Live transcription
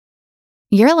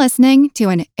You're listening to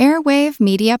an Airwave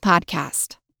Media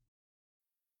Podcast.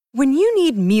 When you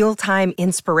need mealtime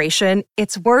inspiration,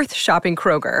 it's worth shopping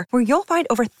Kroger, where you'll find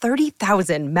over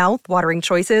 30,000 mouth-watering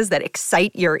choices that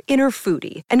excite your inner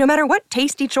foodie. And no matter what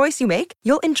tasty choice you make,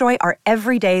 you'll enjoy our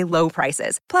everyday low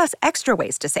prices, plus extra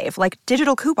ways to save, like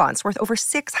digital coupons worth over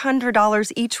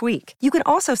 $600 each week. You can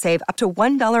also save up to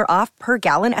 $1 off per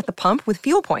gallon at the pump with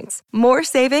fuel points. More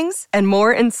savings and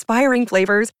more inspiring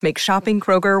flavors make shopping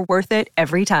Kroger worth it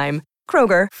every time.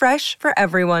 Kroger, fresh for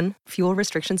everyone. Fuel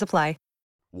restrictions apply.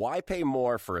 Why pay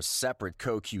more for a separate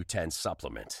CoQ10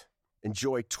 supplement?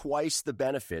 Enjoy twice the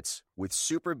benefits with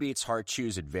SuperBeets Heart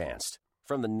Chews Advanced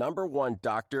from the #1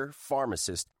 doctor,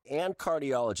 pharmacist, and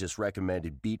cardiologist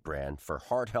recommended beet brand for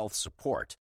heart health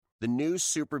support. The new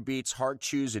SuperBeets Heart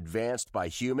Chews Advanced by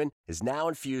Human is now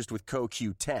infused with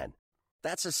CoQ10.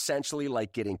 That's essentially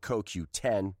like getting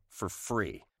CoQ10 for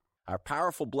free. Our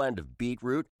powerful blend of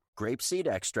beetroot, grapeseed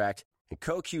extract, and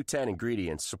CoQ10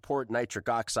 ingredients support nitric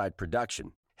oxide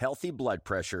production, healthy blood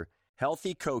pressure,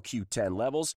 healthy CoQ10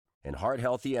 levels, and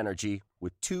heart-healthy energy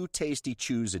with 2 tasty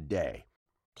chews a day.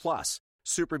 Plus,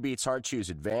 SuperBeets Heart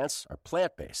Chews Advance are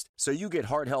plant-based, so you get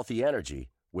heart-healthy energy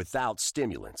without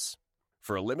stimulants.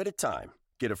 For a limited time,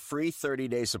 get a free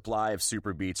 30-day supply of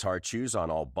SuperBeets Heart Chews on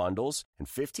all bundles and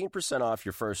 15% off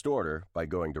your first order by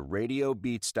going to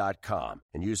RadioBeets.com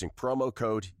and using promo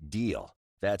code DEAL.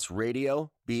 That's Radio,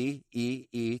 BEETS.com,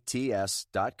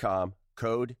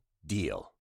 code DEAL.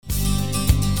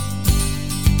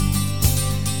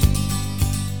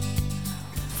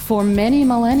 For many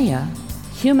millennia,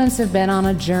 humans have been on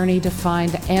a journey to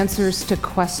find answers to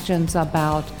questions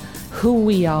about who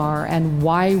we are and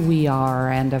why we are,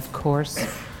 and of course,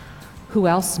 who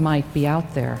else might be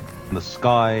out there. The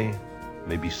sky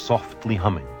may be softly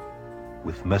humming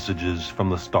with messages from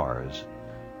the stars,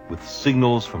 with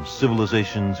signals from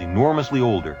civilizations enormously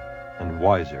older and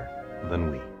wiser than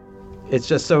we. It's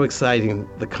just so exciting,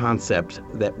 the concept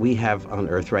that we have on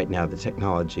Earth right now, the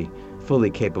technology fully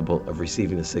capable of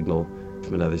receiving a signal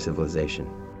from another civilization.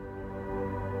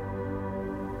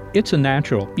 It's a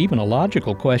natural, even a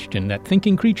logical question that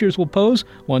thinking creatures will pose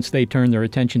once they turn their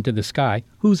attention to the sky.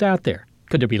 Who's out there?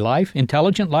 Could there be life,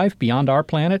 intelligent life, beyond our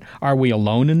planet? Are we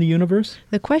alone in the universe?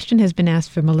 The question has been asked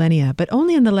for millennia, but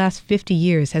only in the last 50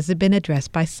 years has it been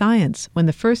addressed by science, when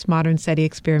the first modern SETI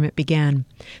experiment began.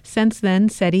 Since then,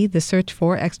 SETI, the search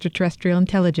for extraterrestrial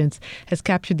intelligence, has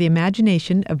captured the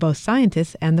imagination of both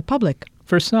scientists and the public.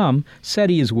 For some,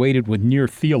 SETI is weighted with near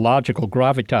theological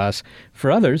gravitas.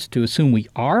 For others, to assume we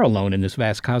are alone in this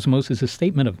vast cosmos is a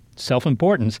statement of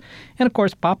self-importance. And of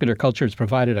course, popular culture has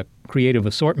provided a creative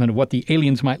assortment of what the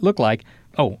aliens might look like.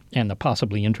 Oh, and the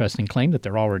possibly interesting claim that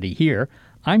they're already here.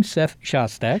 I'm Seth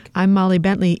Shostak. I'm Molly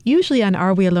Bentley. Usually on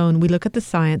Are We Alone, we look at the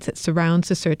science that surrounds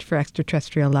the search for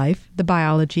extraterrestrial life, the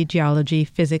biology, geology,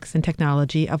 physics, and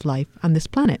technology of life on this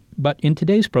planet. But in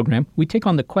today's program, we take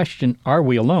on the question, are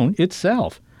we alone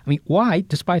itself? I mean, why,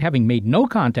 despite having made no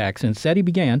contact since SETI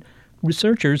began,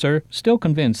 researchers are still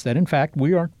convinced that, in fact,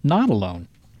 we are not alone.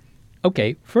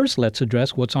 Okay, first let's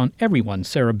address what's on everyone's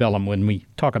cerebellum when we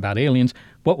talk about aliens.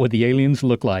 What would the aliens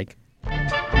look like?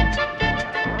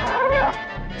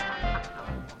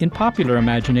 In popular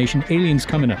imagination, aliens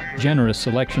come in a generous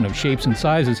selection of shapes and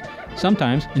sizes.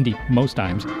 Sometimes, indeed most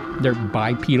times, they're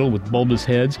bipedal with bulbous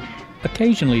heads.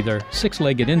 Occasionally they're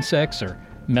 6-legged insects or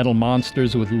metal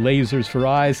monsters with lasers for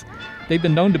eyes. They've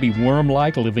been known to be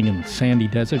worm-like, living in sandy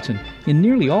deserts, and in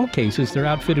nearly all cases they're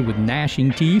outfitted with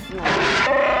gnashing teeth.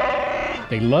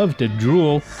 They love to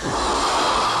drool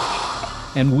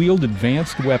and wield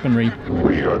advanced weaponry.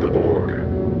 We are the Borg.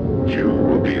 You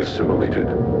will be assimilated.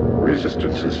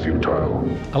 Resistance is futile.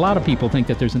 A lot of people think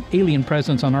that there's an alien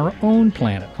presence on our own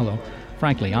planet, although,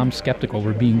 frankly, I'm skeptical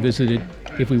we're being visited.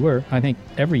 If we were, I think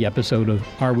every episode of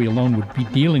Are We Alone would be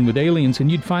dealing with aliens,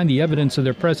 and you'd find the evidence of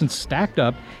their presence stacked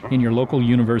up in your local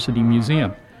university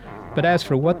museum. But as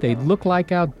for what they look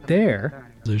like out there...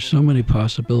 There's so many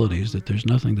possibilities that there's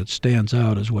nothing that stands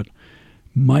out as what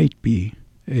might be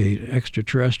a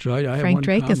extraterrestrial. Frank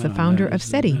Drake is the founder of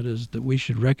SETI. That is that we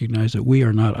should recognize that we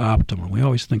are not optimal. We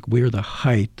always think we're the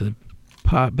height, the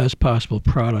best possible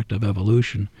product of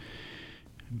evolution.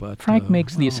 But Frank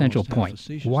makes the essential point.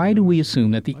 Why do we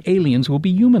assume that the aliens will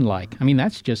be human-like? I mean,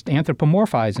 that's just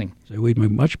anthropomorphizing. We'd be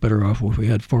much better off if we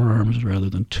had 4 arms rather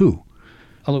than 2.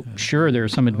 Although, sure, there are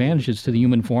some advantages to the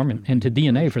human form and to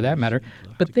DNA for that matter,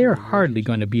 but they're hardly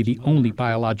going to be the only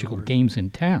biological games in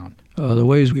town. The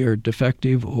ways we are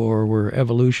defective or where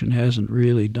evolution hasn't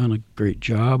really done a great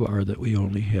job are that we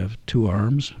only have 2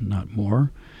 arms, not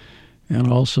more, and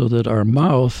also that our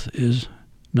mouth is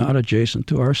not adjacent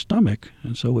to our stomach.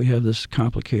 And so we have this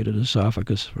complicated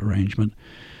esophagus arrangement.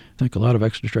 I think a lot of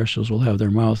extraterrestrials will have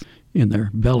their mouth in their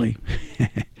belly,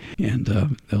 and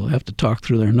they'll have to talk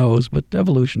through their nose, but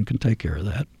evolution can take care of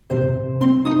that.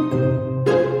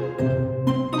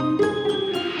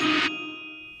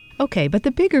 Okay, but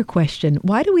the bigger question,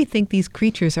 why do we think these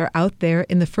creatures are out there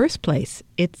in the first place?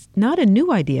 It's not a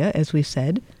new idea, as we've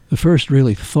said. The first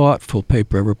really thoughtful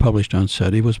paper ever published on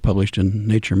SETI was published in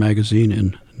Nature magazine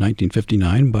in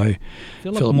 1959 by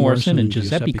Philip Morrison and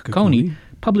Giuseppe Cocconi,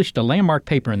 published a landmark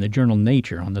paper in the journal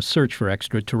Nature on the search for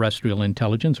extraterrestrial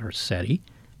intelligence, or SETI.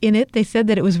 In it, they said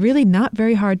that it was really not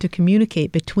very hard to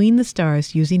communicate between the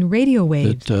stars using radio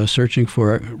waves. That searching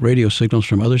for radio signals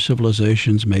from other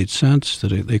civilizations made sense,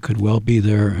 that they could well be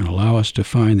there and allow us to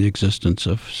find the existence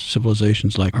of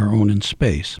civilizations like our own in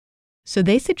space. So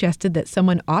they suggested that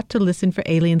someone ought to listen for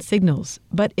alien signals.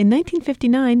 But in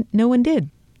 1959, no one did.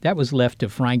 That was left to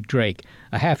Frank Drake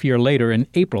a half year later in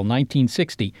April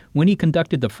 1960 when he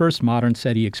conducted the first modern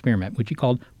SETI experiment, which he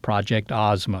called Project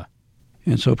Ozma.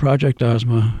 And so Project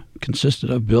Ozma consisted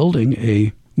of building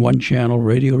a one-channel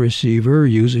radio receiver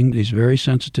using these very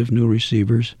sensitive new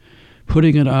receivers,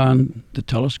 putting it on the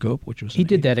telescope, which was... He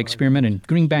did that experiment in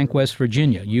Greenbank, West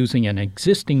Virginia, using an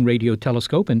existing radio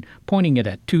telescope and pointing it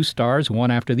at two stars, one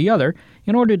after the other,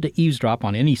 in order to eavesdrop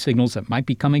on any signals that might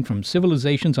be coming from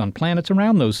civilizations on planets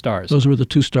around those stars. Those were the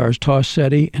two stars, Tau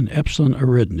Ceti and Epsilon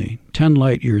Eridani, 10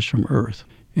 light years from Earth.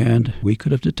 And we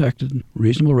could have detected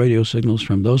reasonable radio signals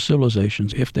from those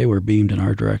civilizations if they were beamed in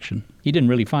our direction. He didn't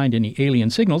really find any alien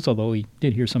signals, although he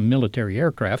did hear some military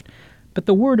aircraft. But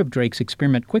the word of Drake's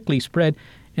experiment quickly spread,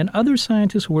 and other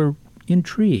scientists were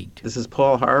intrigued. This is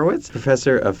Paul Horowitz,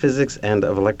 professor of physics and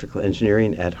of electrical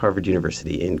engineering at Harvard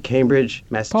University in Cambridge,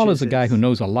 Massachusetts. Paul is a guy who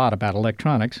knows a lot about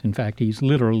electronics. In fact, he's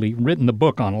literally written the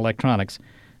book on electronics.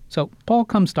 So Paul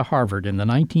comes to Harvard in the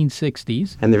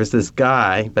 1960s. And there was this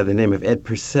guy by the name of Ed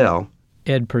Purcell.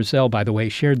 Ed Purcell, by the way,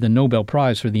 shared the Nobel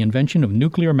Prize for the invention of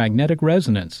nuclear magnetic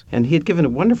resonance. And he had given a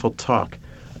wonderful talk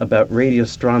about radio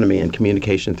astronomy and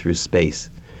communication through space,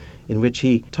 in which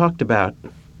he talked about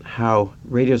how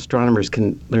radio astronomers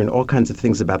can learn all kinds of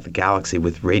things about the galaxy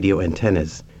with radio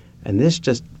antennas. And this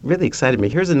just really excited me.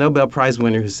 Here's a Nobel Prize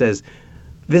winner who says,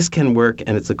 this can work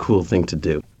and it's a cool thing to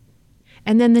do.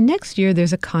 And then the next year,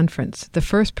 there's a conference, the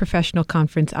first professional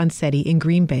conference on SETI in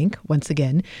Greenbank, once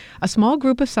again. A small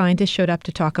group of scientists showed up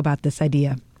to talk about this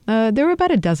idea. There were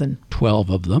about a dozen. 12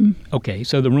 of them. Okay,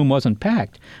 so the room wasn't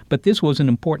packed, but this was an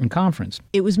important conference.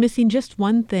 It was missing just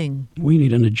one thing. We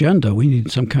need an agenda. We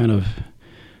need some kind of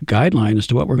guideline as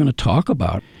to what we're going to talk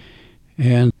about.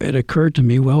 And it occurred to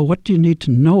me, well, what do you need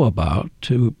to know about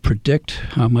to predict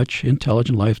how much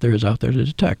intelligent life there is out there to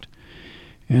detect?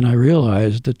 And I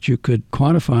realized that you could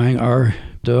quantify our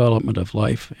development of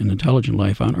life and intelligent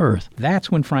life on Earth. That's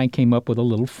when Frank came up with a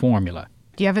little formula.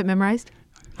 Do you have it memorized?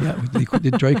 Yeah,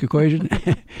 the Drake equation.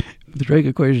 The Drake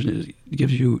equation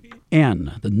gives you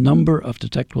N, the number of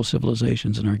detectable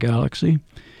civilizations in our galaxy,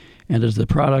 and is the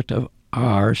product of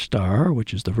R star,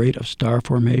 which is the rate of star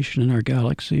formation in our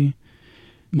galaxy,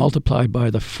 multiplied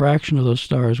by the fraction of those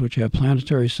stars which have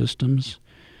planetary systems,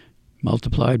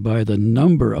 multiplied by the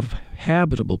number of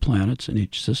habitable planets in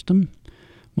each system,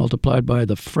 multiplied by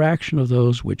the fraction of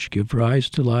those which give rise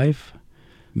to life,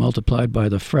 multiplied by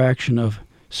the fraction of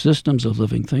systems of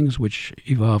living things which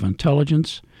evolve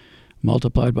intelligence,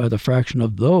 multiplied by the fraction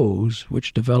of those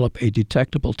which develop a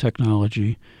detectable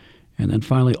technology, and then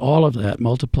finally all of that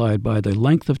multiplied by the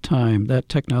length of time that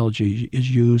technology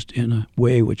is used in a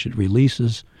way which it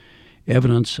releases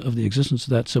evidence of the existence of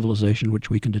that civilization which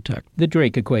we can detect. The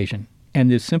Drake equation. And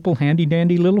this simple,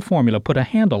 handy-dandy little formula put a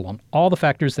handle on all the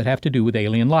factors that have to do with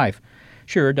alien life.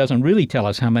 Sure, it doesn't really tell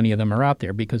us how many of them are out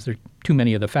there because there are too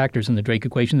many of the factors in the Drake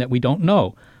equation that we don't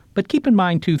know. But keep in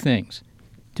mind two things.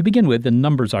 To begin with, the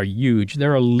numbers are huge.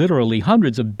 There are literally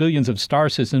hundreds of billions of star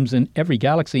systems in every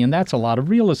galaxy, and that's a lot of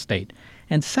real estate.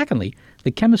 And secondly,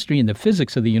 the chemistry and the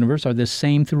physics of the universe are the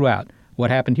same throughout.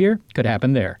 What happened here could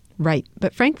happen there. Right,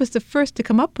 but Frank was the first to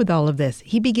come up with all of this.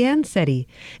 He began SETI,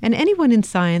 and anyone in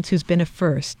science who's been a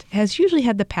first has usually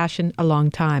had the passion a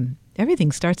long time.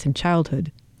 Everything starts in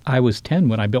childhood. I was 10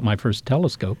 when I built my first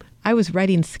telescope. I was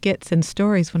writing skits and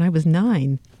stories when I was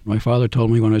 9. My father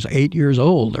told me when I was 8 years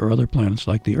old there are other planets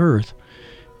like the Earth.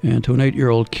 And to an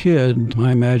 8-year-old kid,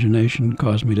 my imagination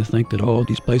caused me to think that,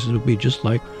 these places would be just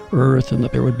like Earth and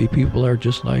that there would be people there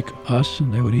just like us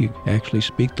and they would actually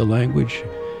speak the language.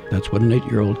 That's what an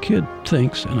 8-year-old kid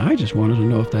thinks, and I just wanted to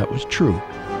know if that was true.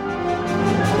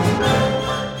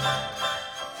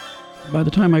 By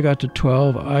the time I got to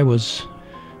 12, I was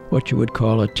what you would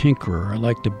call a tinkerer. I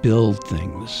like to build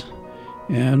things.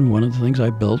 And one of the things I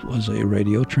built was a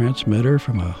radio transmitter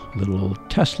from a little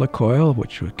Tesla coil,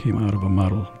 which came out of a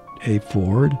Model A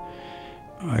Ford.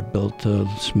 I built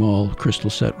small crystal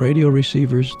set radio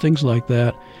receivers, things like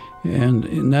that. And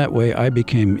in that way, I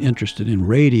became interested in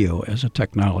radio as a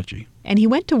technology. And he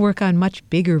went to work on much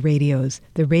bigger radios,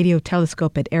 the radio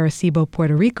telescope at Arecibo,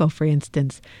 Puerto Rico, for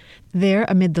instance. There,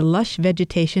 amid the lush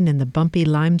vegetation and the bumpy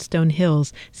limestone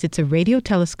hills, sits a radio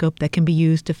telescope that can be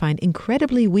used to find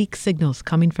incredibly weak signals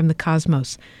coming from the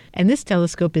cosmos. And this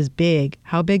telescope is big.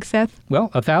 How big, Seth? Well,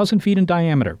 1,000 feet in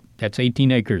diameter. That's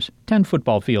 18 acres, 10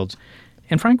 football fields.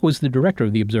 And Frank was the director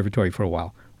of the observatory for a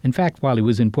while. In fact, while he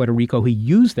was in Puerto Rico, he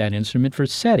used that instrument for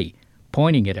SETI,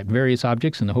 pointing it at various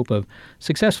objects in the hope of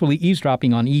successfully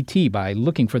eavesdropping on ET by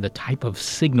looking for the type of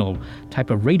signal, type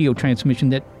of radio transmission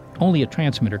that only a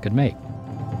transmitter could make.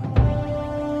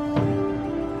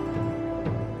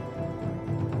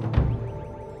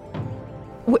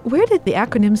 Where did the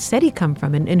acronym SETI come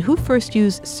from, and who first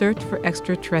used Search for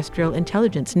Extraterrestrial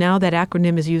Intelligence? Now that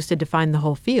acronym is used to define the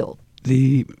whole field.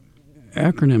 The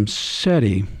acronym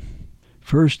SETI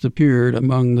first appeared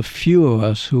among the few of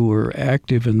us who were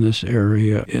active in this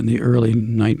area in the early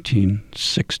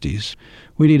 1960s.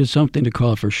 We needed something to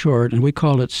call it for short, and we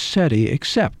called it SETI,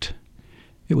 except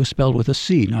it was spelled with a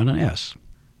C, not an S.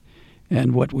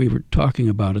 And what we were talking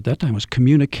about at that time was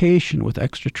communication with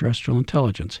extraterrestrial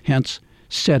intelligence, hence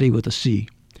SETI with a C.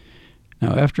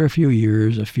 Now, after a few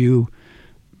years, a few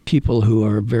people who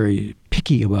are very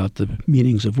picky about the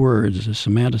meanings of words, as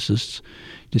semanticists,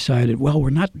 decided, well, we're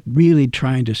not really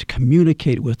trying to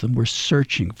communicate with them, we're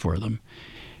searching for them.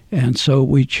 And so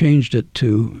we changed it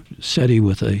to SETI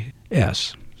with a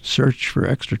S, Search for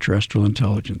Extraterrestrial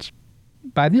Intelligence.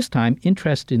 By this time,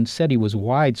 interest in SETI was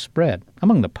widespread,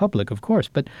 among the public, of course,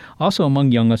 but also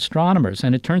among young astronomers.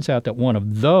 And it turns out that one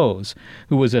of those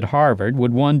who was at Harvard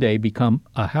would one day become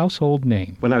a household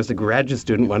name. When I was a graduate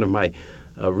student, one of my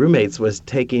roommates was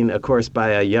taking a course by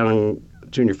a young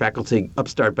junior faculty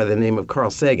upstart by the name of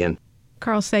Carl Sagan.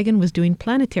 Carl Sagan was doing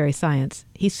planetary science.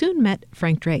 He soon met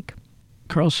Frank Drake.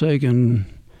 Carl Sagan,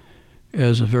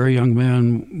 as a very young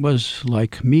man, was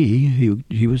like me.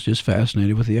 He was just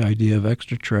fascinated with the idea of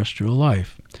extraterrestrial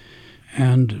life.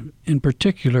 And in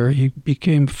particular, he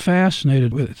became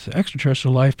fascinated with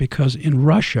extraterrestrial life because in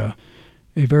Russia,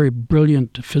 a very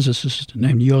brilliant physicist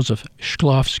named Joseph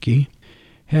Shklovsky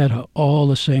had all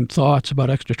the same thoughts about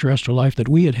extraterrestrial life that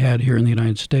we had had here in the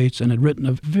United States and had written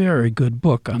a very good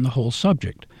book on the whole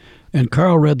subject. And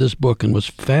Carl read this book and was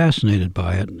fascinated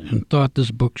by it and thought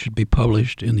this book should be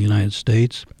published in the United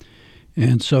States.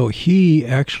 And so he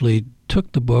actually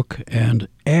took the book and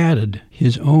added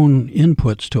his own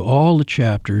inputs to all the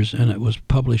chapters, and it was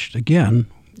published again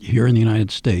here in the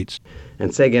United States.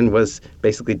 And Sagan was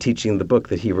basically teaching the book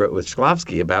that he wrote with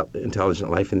Shklovsky about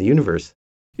intelligent life in the universe.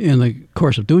 In the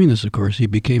course of doing this, of course, he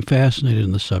became fascinated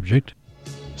in the subject.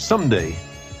 Someday,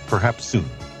 perhaps soon,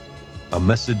 a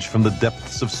message from the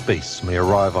depths of space may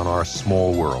arrive on our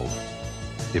small world.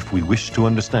 If we wish to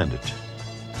understand it,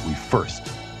 we first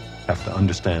have to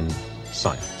understand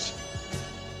science.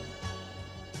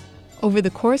 Over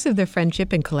the course of their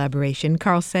friendship and collaboration,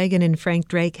 Carl Sagan and Frank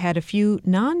Drake had a few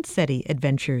non-SETI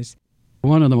adventures.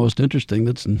 One of the most interesting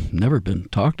that's never been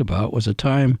talked about was a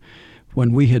time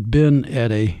when we had been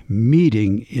at a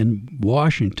meeting in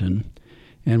Washington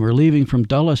and were leaving from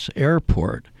Dulles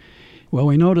Airport. Well,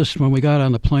 we noticed when we got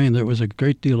on the plane there was a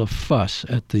great deal of fuss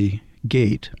at the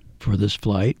gate for this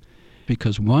flight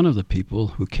because one of the people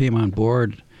who came on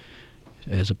board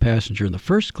as a passenger in the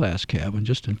first class cabin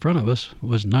just in front of us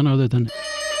was none other than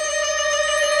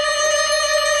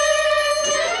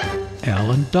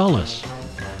Alan Dulles,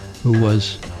 who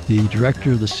was the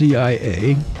director of the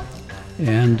CIA,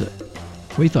 and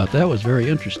we thought that was very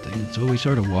interesting. So we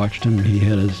sort of watched him. He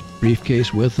had his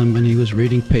briefcase with him, and he was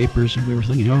reading papers, and we were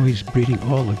thinking, oh, he's reading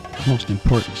all the most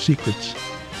important secrets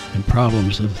and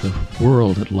problems of the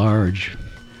world at large.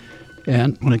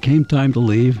 And when it came time to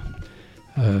leave,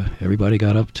 everybody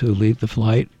got up to leave the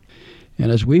flight.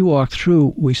 And as we walked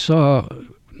through, we saw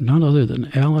none other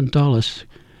than Alan Dulles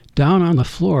down on the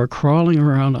floor, crawling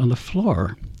around on the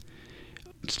floor,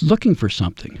 looking for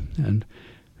something. And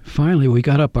finally, we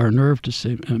got up our nerve to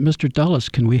say, Mr. Dulles,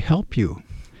 can we help you?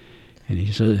 And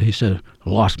he said,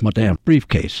 lost my damn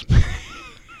briefcase.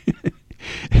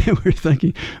 And we're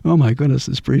thinking, oh my goodness,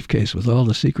 this briefcase with all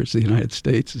the secrets of the United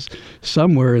States is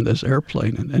somewhere in this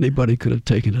airplane, and anybody could have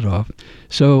taken it off.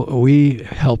 So we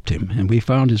helped him, and we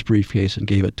found his briefcase and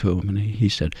gave it to him, and he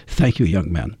said, thank you,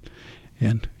 young man,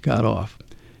 and got off.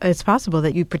 it's possible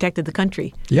that you protected the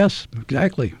country. Yes,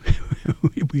 exactly.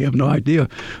 We have no idea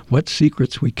what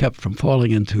secrets we kept from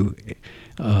falling into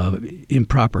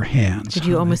improper hands. Did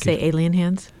you almost say alien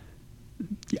hands?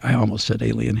 I almost said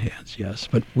alien hands, yes.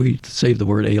 But we saved the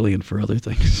word alien for other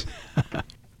things.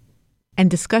 And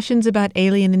discussions about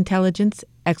alien intelligence,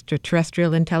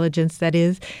 extraterrestrial intelligence, that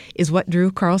is what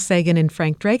drew Carl Sagan and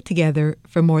Frank Drake together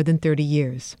for more than 30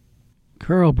 years.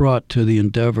 Carl brought to the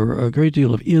endeavor a great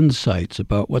deal of insights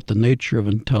about what the nature of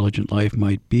intelligent life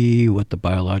might be, what the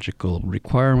biological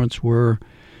requirements were.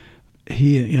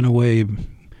 He, in a way,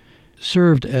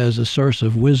 served as a source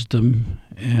of wisdom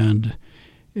and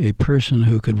a person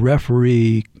who could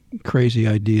referee crazy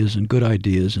ideas and good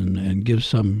ideas and give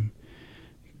some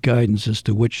guidance as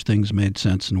to which things made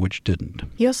sense and which didn't.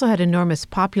 He also had enormous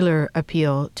popular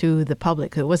appeal to the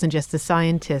public. It wasn't just the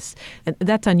scientists. And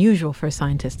that's unusual for a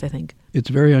scientist, I think. It's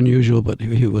very unusual, but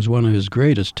it was one of his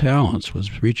greatest talents,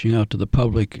 was reaching out to the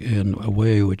public in a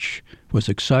way which was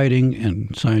exciting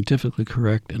and scientifically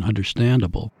correct and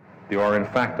understandable. There are, in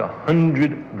fact,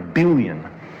 100 billion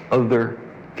other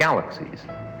galaxies,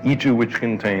 each of which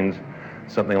contains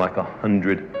something like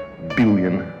 100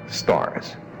 billion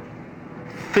stars.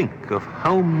 Think of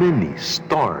how many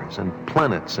stars and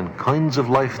planets and kinds of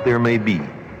life there may be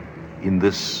in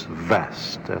this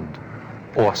vast and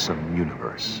awesome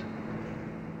universe.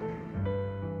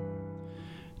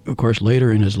 Of course,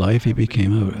 later in his life, he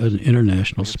became an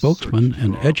international spokesman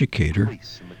and educator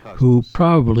who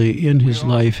probably in his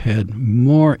life had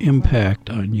more impact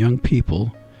on young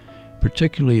people,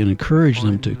 particularly, and encouraged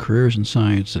them to careers in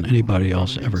science than anybody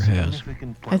else ever has.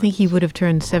 I think he would have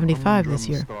turned 75 this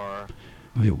year.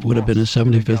 It would have been his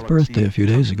 75th birthday a few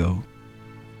days ago.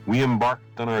 We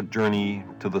embarked on our journey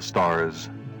to the stars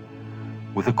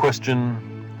with a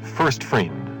question first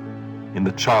framed in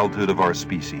the childhood of our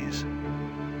species,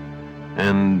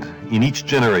 and in each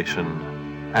generation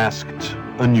asked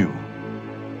anew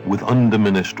with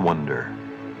undiminished wonder,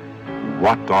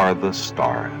 what are the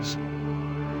stars?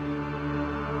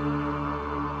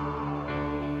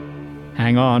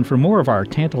 Hang on for more of our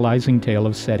tantalizing tale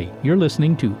of SETI. You're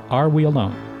listening to Are We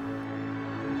Alone?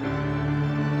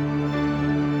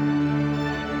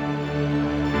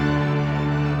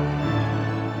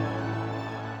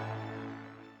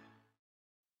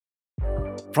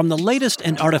 From the latest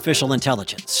in artificial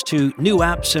intelligence to new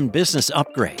apps and business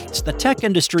upgrades, the tech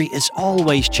industry is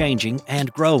always changing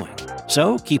and growing.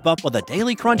 So keep up with the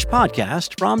Daily Crunch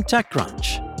podcast from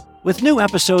TechCrunch. With new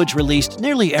episodes released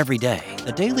nearly every day,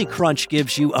 the Daily Crunch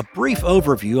gives you a brief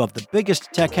overview of the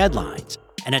biggest tech headlines,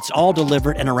 and it's all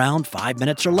delivered in around 5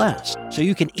 minutes or less, so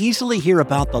you can easily hear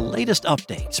about the latest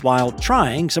updates while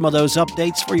trying some of those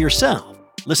updates for yourself.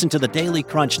 Listen to the Daily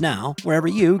Crunch now, wherever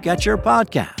you get your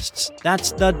podcasts.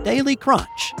 That's the Daily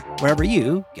Crunch, wherever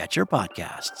you get your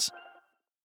podcasts.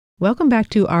 Welcome back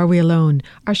to Are We Alone?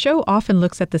 Our show often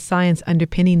looks at the science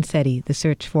underpinning SETI, the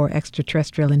search for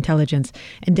extraterrestrial intelligence,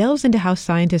 and delves into how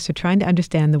scientists are trying to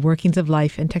understand the workings of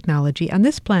life and technology on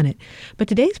this planet. But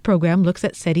today's program looks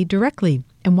at SETI directly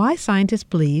and why scientists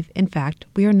believe, in fact,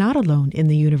 we are not alone in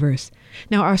the universe.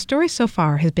 Now, our story so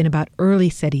far has been about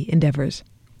early SETI endeavors.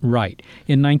 Right.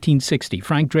 In 1960,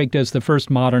 Frank Drake does the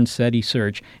first modern SETI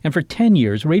search, and for 10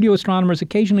 years, radio astronomers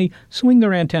occasionally swing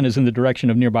their antennas in the direction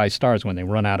of nearby stars when they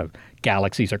run out of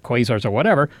galaxies or quasars or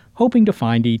whatever, hoping to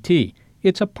find ET.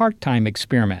 It's a part-time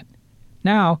experiment.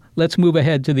 Now, let's move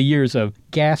ahead to the years of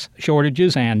gas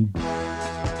shortages and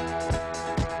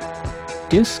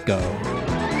disco.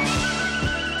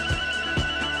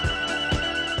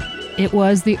 It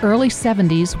was the early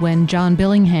 70s when John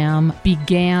Billingham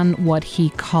began what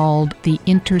he called the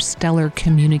Interstellar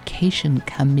Communication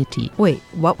Committee. Wait,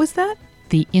 what was that?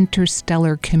 The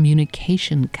Interstellar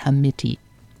Communication Committee.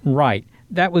 Right.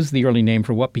 That was the early name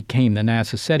for what became the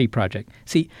NASA SETI project.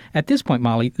 See, at this point,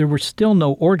 Molly, there were still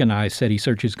no organized SETI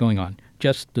searches going on,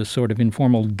 just the sort of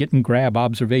informal get-and-grab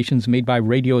observations made by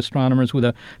radio astronomers with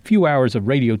a few hours of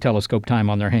radio telescope time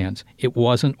on their hands. It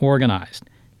wasn't organized.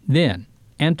 Then,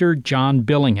 enter John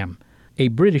Billingham, a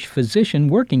British physician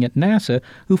working at NASA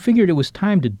who figured it was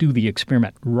time to do the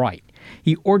experiment right.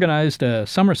 He organized a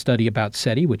summer study about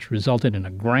SETI, which resulted in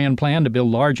a grand plan to build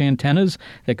large antennas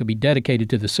that could be dedicated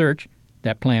to the search.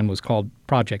 That plan was called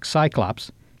Project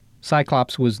Cyclops.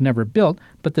 Cyclops was never built,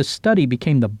 but the study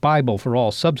became the Bible for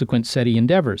all subsequent SETI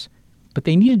endeavors. But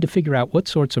they needed to figure out what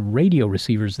sorts of radio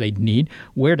receivers they'd need,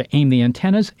 where to aim the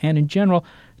antennas, and in general,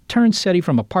 turn SETI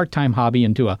from a part-time hobby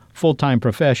into a full-time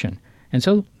profession. And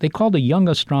so they called a young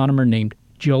astronomer named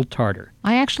Jill Tarter.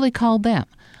 I actually called them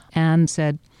and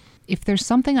said, if there's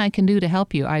something I can do to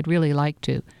help you, I'd really like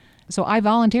to. So I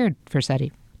volunteered for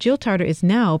SETI. Jill Tarter is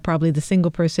now probably the single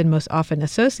person most often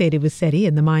associated with SETI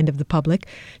in the mind of the public.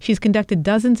 She's conducted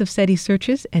dozens of SETI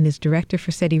searches and is director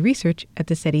for SETI research at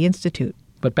the SETI Institute.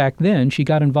 But back then, she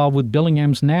got involved with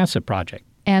Billingham's NASA project.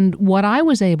 And what I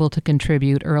was able to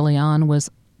contribute early on was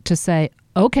to say,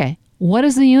 okay, what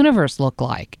does the universe look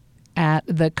like at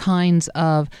the kinds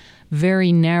of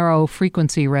very narrow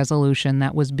frequency resolution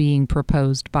that was being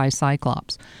proposed by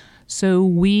Cyclops? So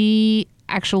we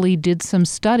actually did some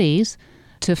studies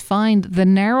to find the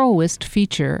narrowest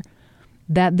feature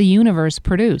that the universe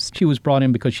produced. She was brought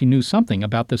in because she knew something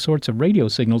about the sorts of radio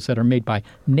signals that are made by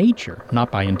nature,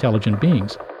 not by intelligent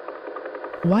beings.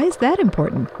 Why is that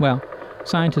important? Well,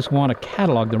 scientists want to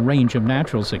catalog the range of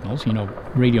natural signals,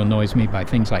 radio noise made by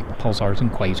things like pulsars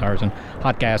and quasars and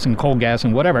hot gas and cold gas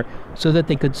and whatever, so that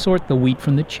they could sort the wheat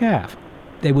from the chaff.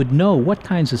 They would know what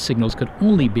kinds of signals could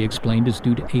only be explained as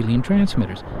due to alien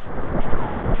transmitters.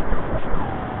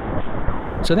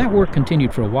 So that work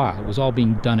continued for a while. It was all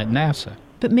being done at NASA.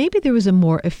 But maybe there was a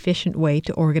more efficient way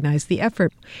to organize the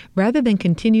effort. Rather than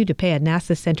continue to pay a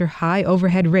NASA center high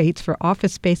overhead rates for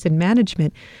office space and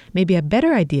management, maybe a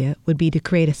better idea would be to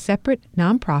create a separate,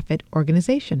 nonprofit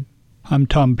organization. I'm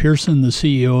Tom Pearson, the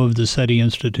CEO of the SETI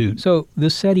Institute. So the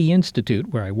SETI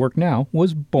Institute, where I work now,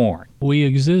 was born. We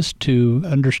exist to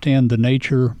understand the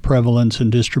nature, prevalence,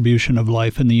 and distribution of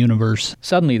life in the universe.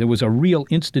 Suddenly there was a real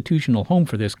institutional home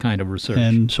for this kind of research.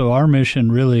 And so our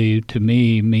mission really, to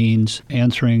me, means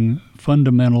answering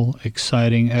fundamental,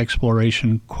 exciting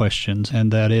exploration questions,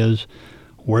 and that is,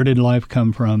 where did life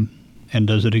come from, and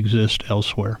does it exist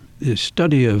elsewhere? The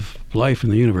study of life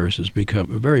in the universe has become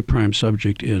a very prime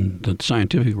subject in the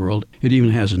scientific world. It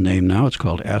even has a name now. It's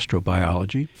called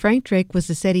astrobiology. Frank Drake was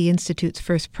the SETI Institute's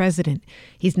first president.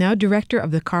 He's now director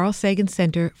of the Carl Sagan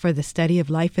Center for the Study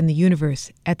of Life in the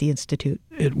Universe at the Institute.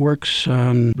 It works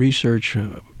on research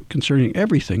concerning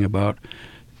everything about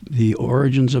the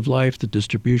origins of life, the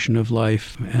distribution of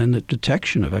life, and the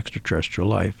detection of extraterrestrial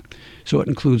life. So it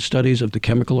includes studies of the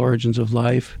chemical origins of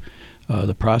life,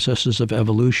 the processes of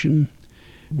evolution,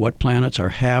 what planets are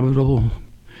habitable.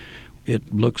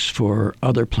 It looks for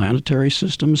other planetary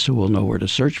systems, so we'll know where to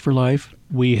search for life.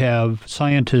 We have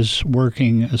scientists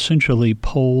working essentially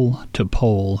pole to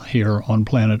pole here on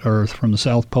planet Earth, from the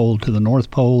South Pole to the North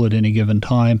Pole at any given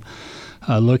time,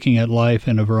 looking at life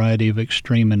in a variety of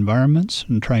extreme environments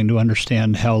and trying to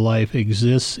understand how life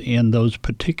exists in those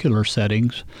particular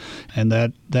settings. And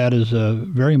that is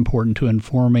very important to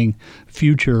informing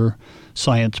future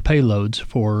science payloads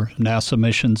for NASA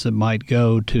missions that might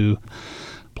go to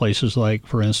places like,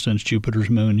 for instance, Jupiter's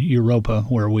moon, Europa,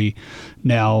 where we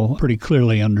now pretty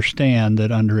clearly understand that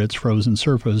under its frozen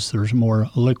surface there's more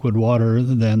liquid water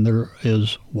than there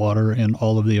is water in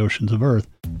all of the oceans of Earth.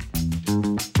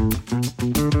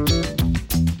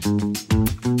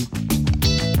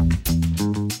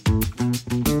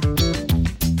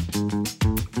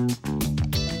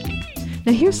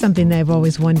 Now here's something that I've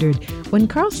always wondered. When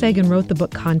Carl Sagan wrote the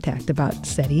book Contact about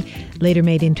SETI, later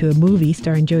made into a movie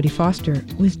starring Jodie Foster,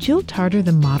 was Jill Tarter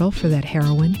the model for that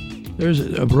heroine? There's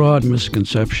a broad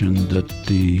misconception that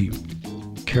the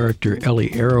character Ellie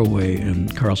Arroway in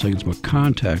Carl Sagan's book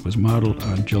Contact was modeled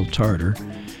on Jill Tarter.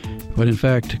 But in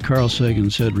fact, Carl Sagan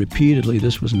said repeatedly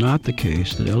this was not the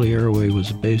case, that Ellie Arroway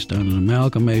was based on an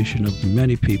amalgamation of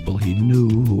many people he knew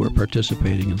who were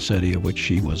participating in SETI, of which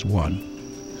she was one.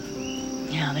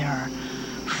 Yeah, there are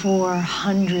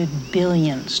 400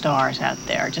 billion stars out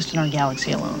there, just in our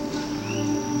galaxy alone.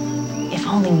 If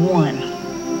only one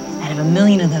out of a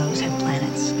million of those had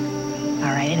planets,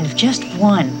 all right, and if just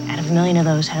one out of a million of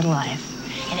those had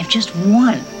life, and if just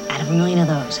one out of a million of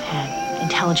those had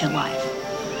intelligent life,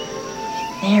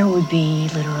 there would be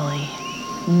literally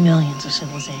millions of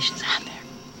civilizations out there.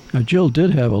 Now, Jill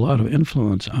did have a lot of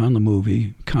influence on the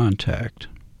movie Contact,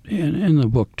 and in the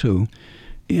book too,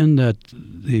 in that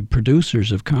the producers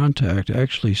of Contact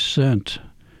actually sent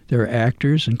their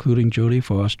actors, including Jodie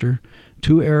Foster,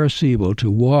 to Arecibo to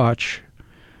watch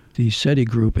the SETI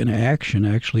group in action,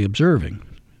 actually observing.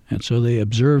 And so they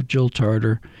observed Jill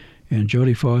Tarter, and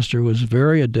Jodie Foster was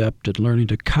very adept at learning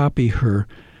to copy her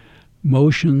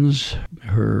motions,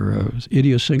 her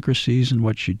idiosyncrasies in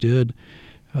what she did.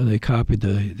 They copied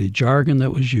the jargon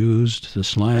that was used, the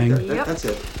slang. Yep. That's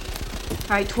it.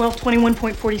 All right,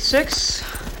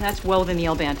 1221.46. That's well within the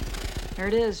L band. All There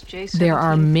it is, J1741 There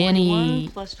are many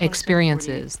plus 2748.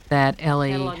 experiences that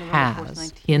Ellie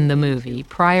has in the movie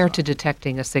prior to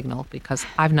detecting a signal, because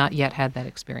I've not yet had that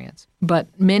experience. But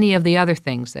many of the other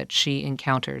things that she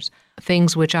encounters,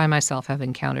 things which I myself have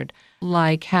encountered,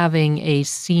 like having a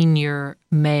senior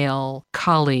male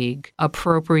colleague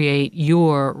appropriate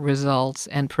your results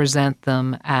and present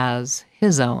them as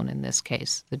his own, in this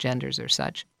case, the genders are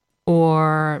such,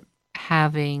 or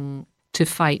having to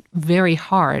fight very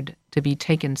hard to be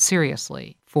taken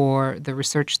seriously for the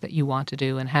research that you want to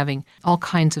do, and having all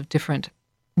kinds of different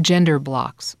gender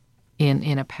blocks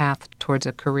in a path towards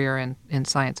a career in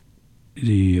science.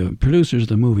 The producers of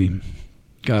the movie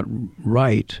got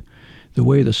right the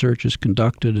way the search is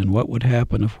conducted and what would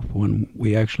happen when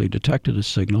we actually detected a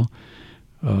signal.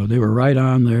 They were right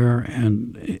on there,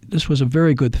 and this was a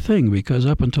very good thing, because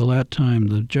up until that time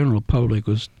the general public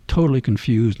was totally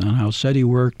confused on how SETI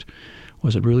worked.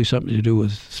 Was it really something to do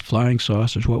with flying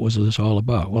saucers? What was this all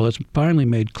about? Well, it's finally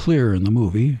made clear in the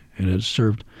movie, and it has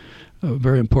served a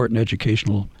very important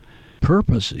educational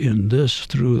purpose in this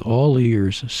through all the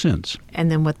years since. And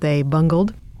then what they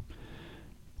bungled?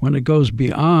 When it goes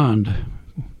beyond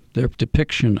their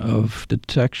depiction of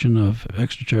detection of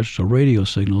extraterrestrial radio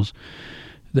signals,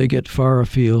 they get far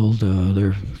afield.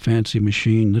 Their fancy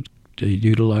machine that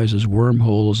utilizes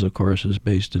wormholes, of course, is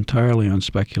based entirely on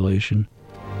speculation.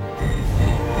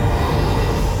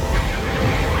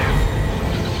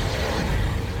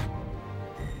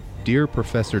 Dear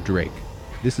Professor Drake,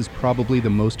 this is probably the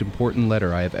most important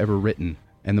letter I have ever written,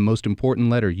 and the most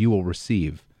important letter you will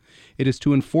receive. It is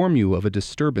to inform you of a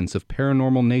disturbance of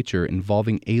paranormal nature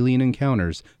involving alien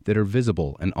encounters that are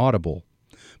visible and audible.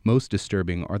 Most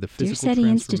disturbing are the physical Dear SETI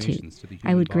transformations Institute, to the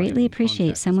human I would body greatly when appreciate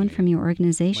contact someone is from made. your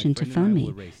organization to My friend phone and I me,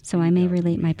 will erase so I may 80,000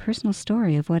 relate my personal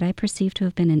story of what I perceive to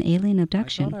have been an alien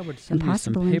abduction I would and send you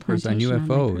possible some papers on implantation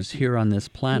my UFOs person. here on this You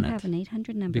planet, have an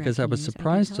 800 number because I I can was use. I can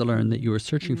surprised to telephone learn that you you were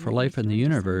searching and for relate life in the story to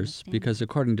someone universe, understanding. because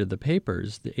according to the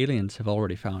papers, the aliens have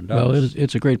already found Well, us.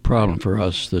 it's a great problem for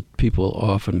us that people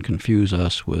often confuse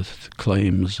us with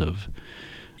claims of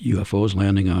UFOs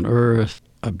landing on Earth,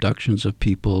 abductions of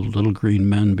people, little green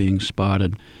men being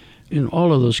spotted. In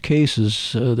all of those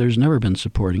cases, there's never been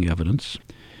supporting evidence.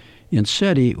 In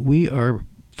SETI, we are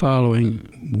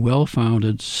following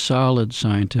well-founded, solid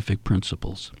scientific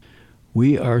principles.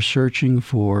 We are searching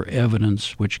for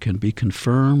evidence which can be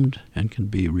confirmed and can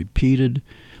be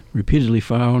repeatedly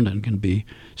found, and can be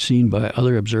seen by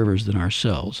other observers than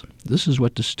ourselves. This is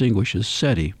what distinguishes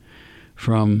SETI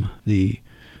from the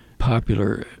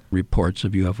popular reports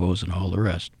of UFOs and all the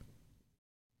rest.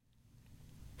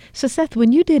 So, Seth,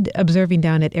 when you did observing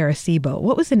down at Arecibo,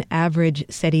 what was an average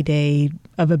SETI day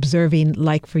of observing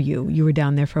like for you? You were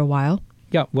down there for a while.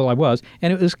 Yeah, well, I was.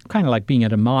 And it was kind of like being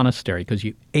at a monastery, because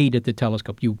you ate at the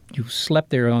telescope. You slept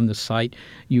there on the site.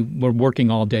 You were working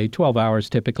all day, 12 hours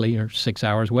typically, or 6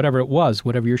 hours, whatever it was,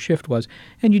 whatever your shift was.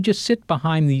 And you just sit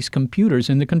behind these computers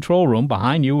in the control room.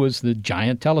 Behind you was the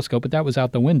giant telescope, but that was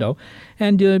out the window.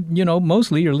 And,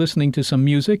 mostly you're listening to some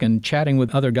music and chatting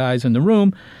with other guys in the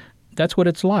room. That's what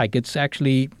it's like. It's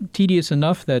actually tedious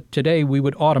enough that today we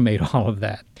would automate all of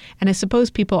that. And I suppose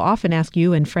people often ask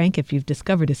you and Frank if you've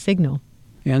discovered a signal.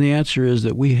 And the answer is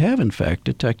that we have, in fact,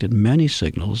 detected many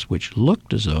signals which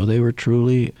looked as though they were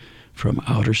truly from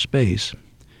outer space.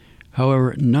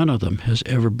 However, none of them has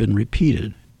ever been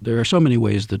repeated. There are so many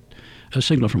ways that a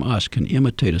signal from us can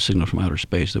imitate a signal from outer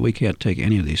space that we can't take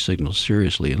any of these signals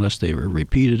seriously unless they were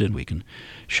repeated and we can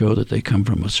show that they come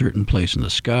from a certain place in the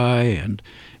sky and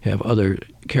have other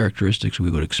characteristics we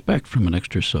would expect from an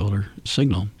extrasolar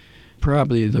signal.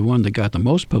 Probably the one that got the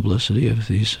most publicity of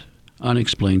these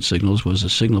unexplained signals was a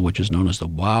signal which is known as the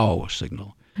WOW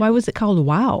signal. Why was it called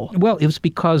WOW? Well, it was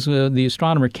because the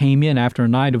astronomer came in after a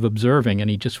night of observing, and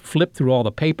he just flipped through all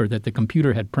the paper that the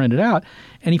computer had printed out,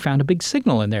 and he found a big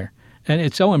signal in there. And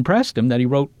it so impressed him that he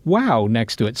wrote WOW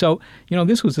next to it. So,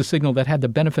 this was a signal that had the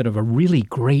benefit of a really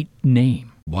great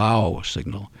name. WOW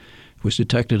signal. It was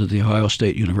detected at The Ohio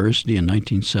State University in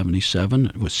 1977.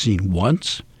 It was seen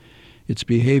once. Its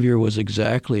behavior was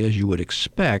exactly as you would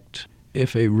expect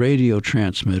if a radio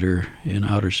transmitter in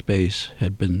outer space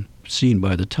had been seen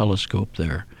by the telescope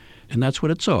there. And that's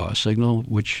what it saw, a signal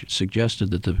which suggested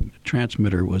that the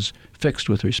transmitter was fixed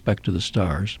with respect to the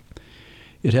stars.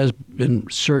 It has been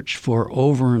searched for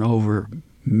over and over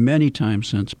many times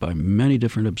since by many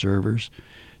different observers.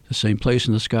 The same place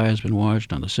in the sky has been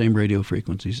watched on the same radio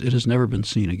frequencies. It has never been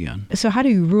seen again. So how do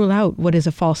you rule out what is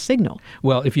a false signal?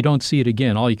 Well, if you don't see it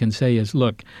again, all you can say is,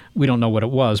 look, we don't know what it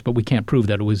was, but we can't prove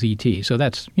that it was ET. So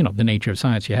that's, the nature of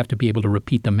science. You have to be able to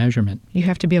repeat the measurement. You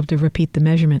have to be able to repeat the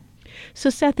measurement. So,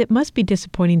 Seth, it must be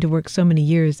disappointing to work so many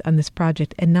years on this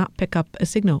project and not pick up a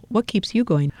signal. What keeps you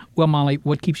going? Well, Molly,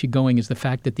 what keeps you going is the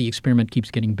fact that the experiment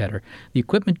keeps getting better. The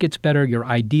equipment gets better. Your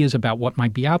ideas about what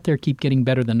might be out there keep getting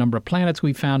better. The number of planets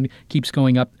we found keeps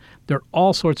going up. There are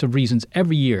all sorts of reasons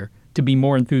every year to be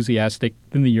more enthusiastic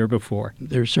than the year before.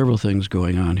 There are several things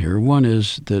going on here. One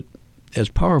is that as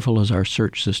powerful as our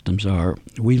search systems are,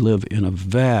 we live in a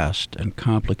vast and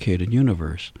complicated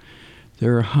universe.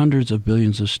 There are hundreds of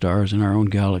billions of stars in our own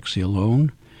galaxy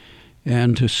alone,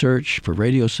 and to search for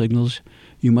radio signals,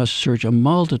 you must search a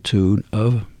multitude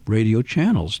of radio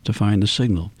channels to find the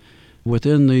signal.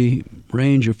 Within the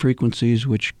range of frequencies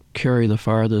which carry the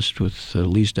farthest with the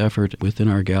least effort within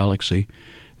our galaxy,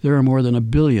 there are more than 1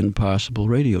 billion possible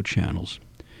radio channels.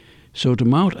 So to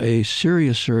mount a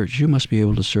serious search, you must be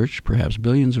able to search perhaps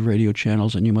billions of radio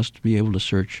channels, and you must be able to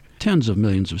search tens of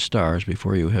millions of stars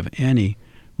before you have any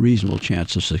reasonable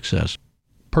chance of success.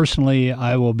 Personally,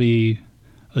 I will be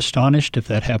astonished if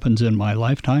that happens in my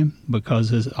lifetime,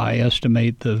 because as I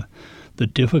estimate the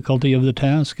difficulty of the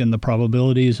task and the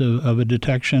probabilities of a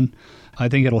detection, I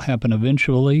think it'll happen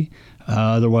eventually.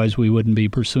 Otherwise, we wouldn't be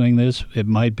pursuing this. It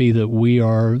might be that we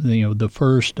are, the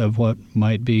first of what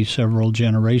might be several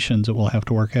generations that will have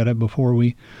to work at it before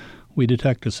we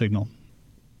detect a signal.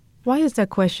 Why is that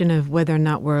question of whether or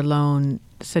not we're alone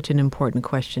such an important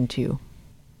question to you?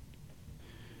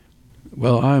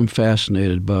 Well, I'm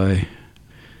fascinated by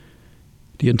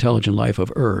the intelligent life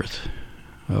of Earth.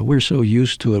 We're so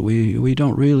used to it, we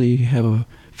don't really have a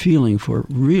feeling for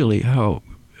really how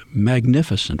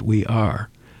magnificent we are,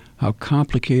 how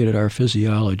complicated our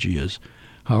physiology is,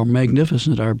 how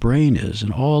magnificent our brain is,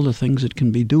 and all the things it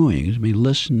can be doing. It can be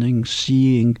listening,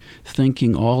 seeing,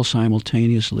 thinking all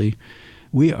simultaneously.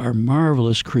 We are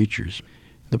marvelous creatures,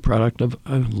 the product of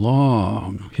a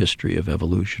long history of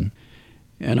evolution.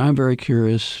 And I'm very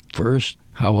curious, first,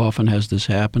 how often has this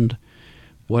happened?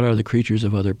 What are the creatures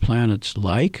of other planets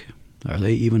like? Are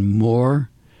they even more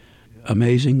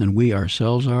amazing than we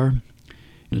ourselves are?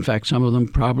 In fact, some of them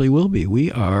probably will be. We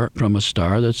are from a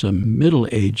star that's a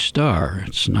middle-aged star.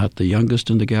 It's not the youngest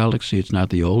in the galaxy. It's not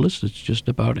the oldest. It's just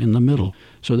about in the middle.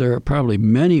 So there are probably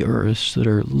many Earths that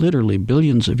are literally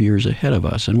billions of years ahead of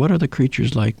us. And what are the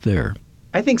creatures like there?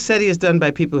 I think SETI is done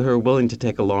by people who are willing to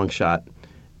take a long shot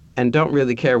and don't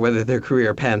really care whether their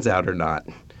career pans out or not,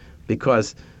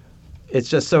 because it's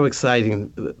just so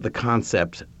exciting, the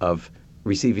concept of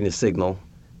receiving a signal,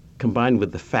 combined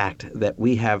with the fact that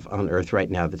we have on Earth right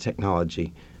now the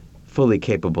technology fully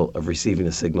capable of receiving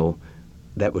a signal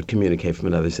that would communicate from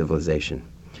another civilization.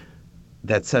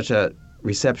 That such a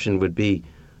reception would be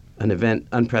an event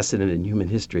unprecedented in human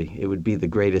history. It would be the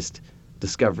greatest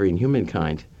discovery in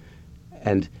humankind.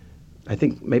 And I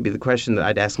think maybe the question that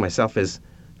I'd ask myself is,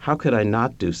 how could I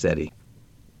not do SETI?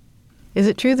 Is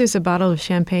it true there's a bottle of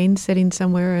champagne sitting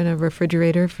somewhere in a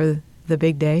refrigerator for the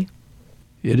big day?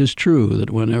 It is true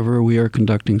that whenever we are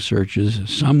conducting searches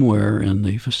somewhere in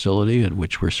the facility at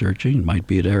which we're searching, it might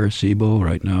be at Arecibo,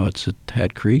 right now it's at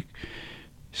Hat Creek,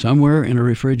 somewhere in a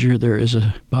refrigerator there is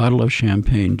a bottle of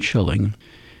champagne chilling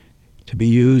to be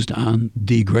used on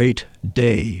the great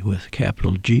day with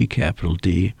capital G, capital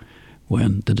D,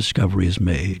 when the discovery is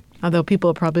made. Although people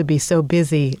will probably be so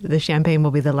busy, the champagne will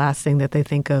be the last thing that they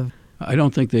think of. I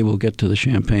don't think they will get to the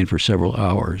champagne for several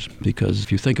hours, because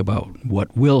if you think about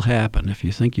what will happen, if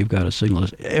you think you've got a signal,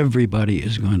 everybody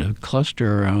is going to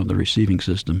cluster around the receiving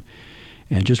system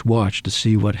and just watch to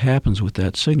see what happens with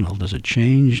that signal. Does it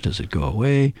change? Does it go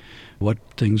away? What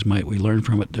things might we learn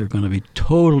from it? They're going to be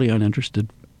totally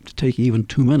uninterested to take even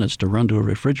 2 minutes to run to a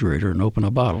refrigerator and open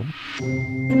a bottle.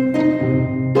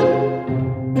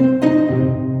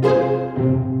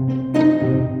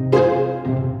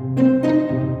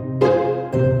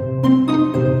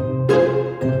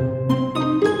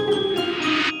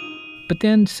 But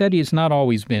then SETI has not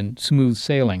always been smooth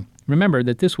sailing. Remember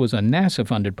that this was a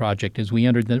NASA-funded project as we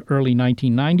entered the early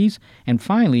 1990s, and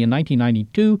finally in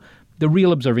 1992, the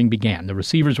real observing began. The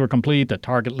receivers were complete, the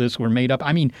target lists were made up.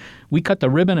 We cut the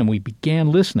ribbon and we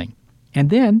began listening. And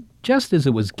then, just as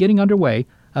it was getting underway,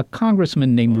 a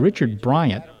congressman named Richard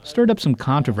Bryant stirred up some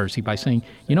controversy by saying,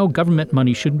 government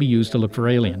money shouldn't be used to look for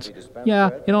aliens. Yeah,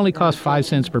 it only costs 5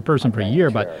 cents per person per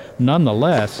year, but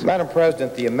nonetheless... Madam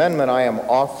President, the amendment I am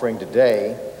offering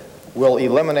today will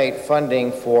eliminate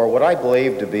funding for what I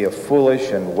believe to be a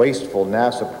foolish and wasteful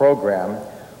NASA program,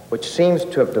 which seems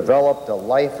to have developed a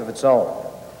life of its own.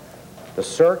 The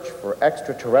Search for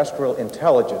Extraterrestrial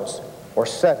Intelligence, or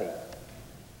SETI.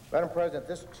 Madam President,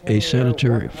 this a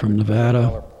senator from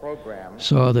Nevada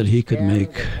saw that he could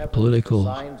make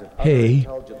political hay.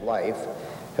 Life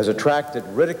has attracted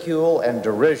ridicule and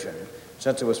derision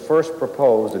since it was first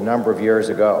proposed a number of years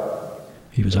ago.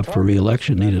 He was up for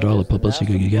re-election, needed all the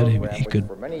publicity he could get. He could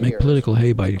make political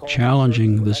hay by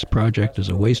challenging this project as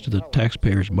a waste of the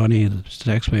taxpayers' money. The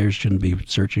taxpayers shouldn't be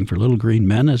searching for little green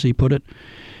men, as he put it.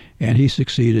 And he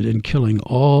succeeded in killing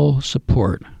all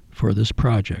support for this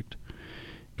project.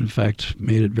 In fact,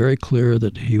 made it very clear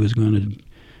that he was going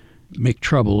to make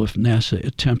trouble if NASA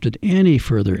attempted any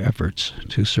further efforts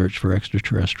to search for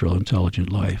extraterrestrial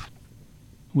intelligent life.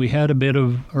 We had a bit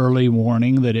of early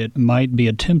warning that it might be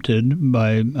attempted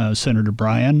by Senator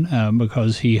Bryan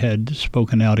because he had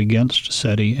spoken out against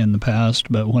SETI in the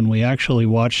past. But when we actually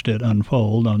watched it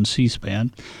unfold on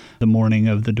C-SPAN the morning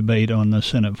of the debate on the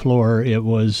Senate floor, it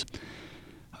was,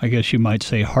 I guess you might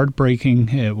say,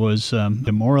 heartbreaking. It was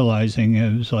demoralizing.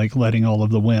 It was like letting all of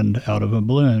the wind out of a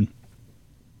balloon.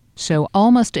 So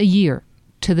almost a year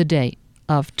to the date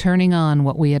of turning on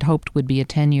what we had hoped would be a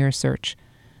 10-year search,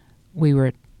 we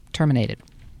were terminated.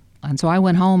 And so I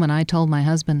went home and I told my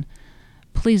husband,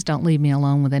 please don't leave me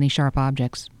alone with any sharp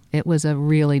objects. It was a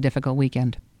really difficult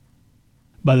weekend.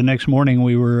 By the next morning,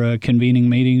 we were convening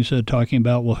meetings talking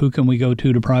about, well, who can we go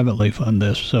to privately fund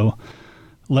this? So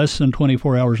less than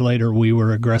 24 hours later, we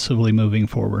were aggressively moving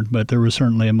forward, but there was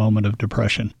certainly a moment of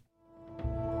depression.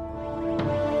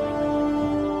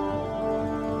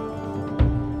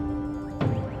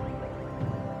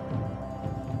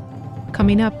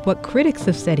 Coming up, what critics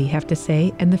of SETI have to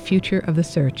say and the future of the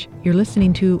search. You're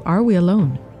listening to Are We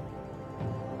Alone?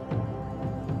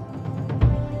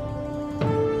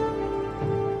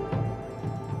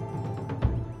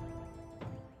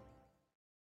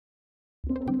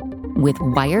 With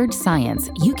Wired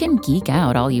Science, you can geek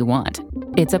out all you want.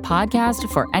 It's a podcast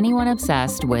for anyone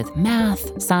obsessed with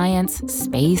math, science,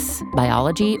 space,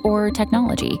 biology, or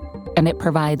technology. And it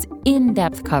provides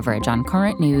in-depth coverage on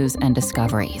current news and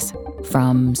discoveries.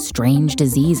 From strange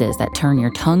diseases that turn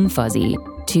your tongue fuzzy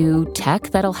to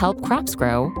tech that'll help crops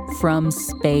grow from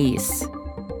space.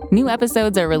 New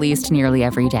episodes are released nearly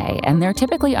every day, and they're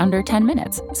typically under 10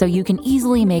 minutes, so you can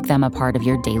easily make them a part of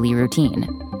your daily routine.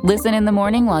 Listen in the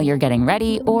morning while you're getting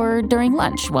ready or during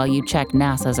lunch while you check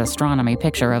NASA's astronomy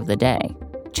picture of the day.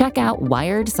 Check out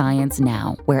Wired Science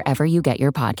now, wherever you get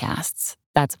your podcasts.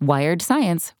 That's Wired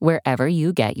Science, wherever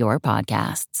you get your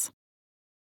podcasts.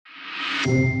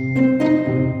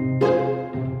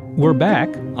 We're back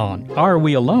on Are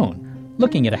We Alone?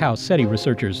 Looking at how SETI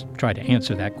researchers try to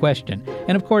answer that question.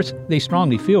 And of course, they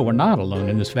strongly feel we're not alone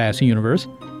in this vast universe.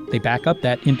 They back up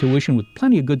that intuition with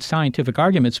plenty of good scientific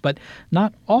arguments, but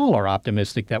not all are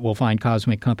optimistic that we'll find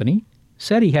cosmic company.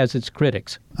 SETI has its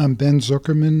critics. I'm Ben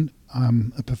Zuckerman.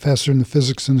 I'm a professor in the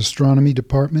Physics and Astronomy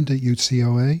Department at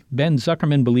UCLA. Ben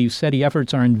Zuckerman believes SETI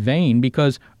efforts are in vain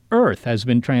because Earth has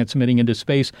been transmitting into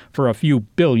space for a few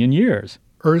billion years.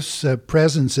 Earth's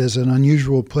presence as an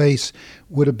unusual place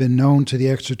would have been known to the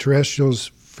extraterrestrials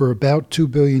for about 2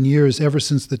 billion years, ever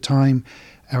since the time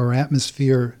our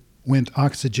atmosphere went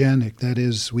oxygenic. That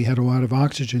is, we had a lot of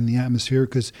oxygen in the atmosphere,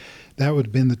 because that would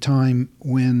have been the time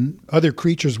when other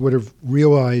creatures would have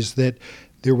realized that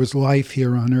there was life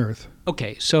here on Earth.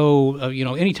 Okay, so,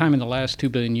 any time in the last 2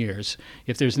 billion years,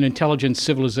 if there's an intelligent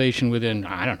civilization within,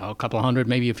 a couple hundred,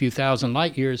 maybe a few thousand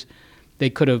light years,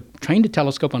 they could have trained a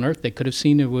telescope on Earth. They could have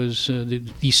seen there was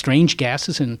these strange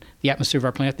gases in the atmosphere of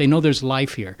our planet. They know there's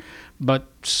life here. But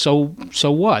so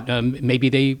what? Maybe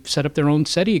they set up their own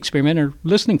SETI experiment or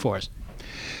listening for us.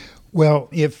 Well,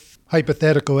 if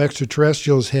hypothetical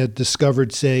extraterrestrials had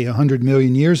discovered, say, 100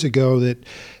 million years ago that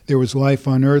there was life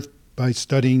on Earth by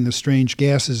studying the strange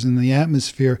gases in the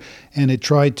atmosphere, and had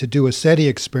tried to do a SETI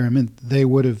experiment, they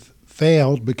would have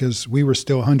failed because we were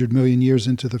still 100 million years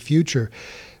into the future.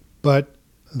 But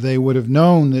they would have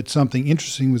known that something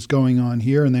interesting was going on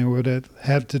here, and they would have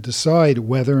had to decide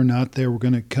whether or not they were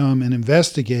going to come and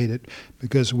investigate it,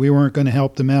 because we weren't going to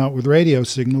help them out with radio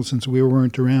signals since we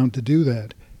weren't around to do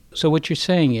that. So what you're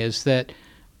saying is that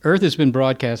Earth has been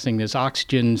broadcasting this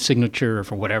oxygen signature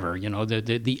for whatever,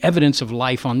 the evidence of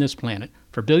life on this planet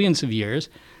for billions of years.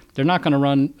 They're not going to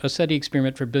run a SETI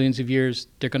experiment for billions of years.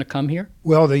 They're going to come here?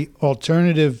 Well, the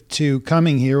alternative to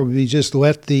coming here would be just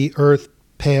let the Earth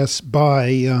pass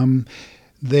by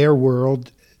their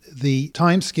world. The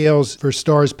timescales for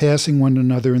stars passing one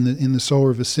another in the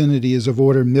solar vicinity is of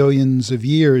order millions of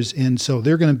years, and so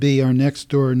they're going to be our next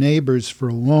door neighbors for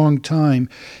a long time.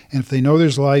 And if they know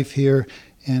there's life here,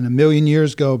 and 1 million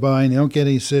years go by and they don't get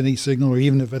any SETI signal, or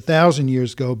even if 1,000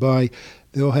 years go by,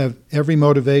 they'll have every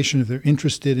motivation, if they're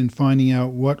interested in finding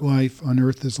out what life on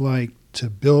Earth is like, to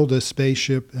build a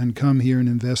spaceship and come here and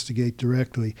investigate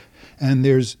directly. And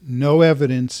there's no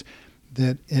evidence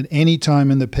that at any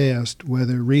time in the past,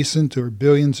 whether recent or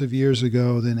billions of years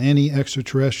ago, than any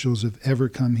extraterrestrials have ever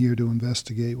come here to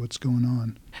investigate what's going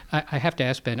on. I have to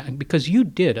ask, Ben, because you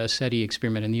did a SETI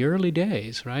experiment in the early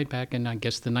days, right, back in, I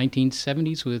guess, the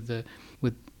 1970s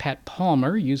with Pat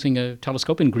Palmer using a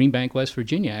telescope in Greenbank, West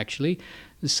Virginia, actually.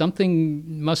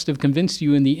 Something must have convinced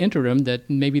you in the interim that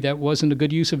maybe that wasn't a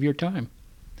good use of your time.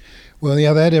 Well,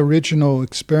 yeah, that original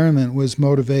experiment was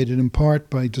motivated in part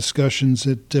by discussions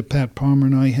that Pat Palmer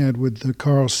and I had with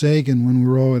Carl Sagan when we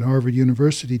were all at Harvard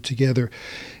University together.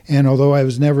 And although I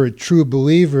was never a true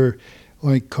believer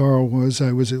like Carl was,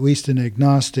 I was at least an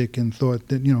agnostic and thought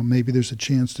that, maybe there's a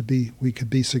chance we could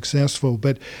be successful.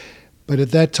 But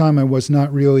at that time, I was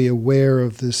not really aware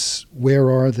of this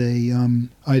 "where are they"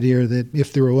 idea that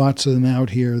if there were lots of them out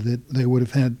here, that they would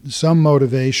have had some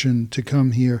motivation to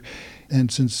come here. And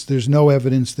since there's no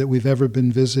evidence that we've ever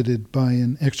been visited by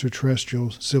an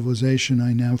extraterrestrial civilization,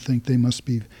 I now think they must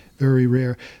be very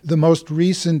rare. The most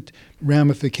recent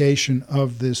ramification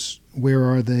of this "where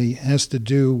are they" has to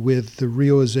do with the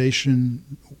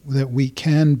realization that we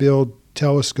can build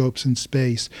telescopes in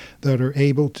space that are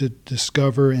able to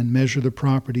discover and measure the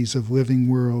properties of living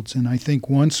worlds. And I think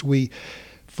once we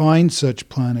find such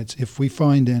planets, if we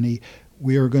find any,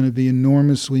 we are going to be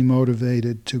enormously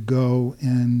motivated to go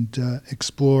and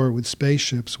explore with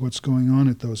spaceships what's going on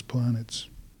at those planets.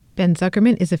 Ben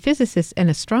Zuckerman is a physicist and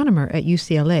astronomer at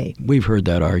UCLA. We've heard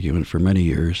that argument for many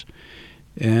years,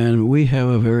 and we have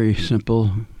a very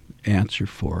simple answer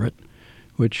for it,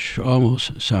 which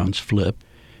almost sounds flip.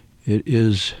 It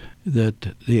is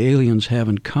that the aliens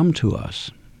haven't come to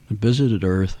us, visited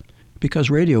Earth,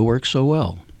 because radio works so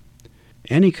well.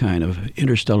 Any kind of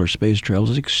interstellar space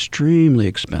travel is extremely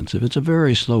expensive. It's a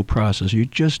very slow process. You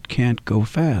just can't go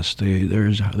fast.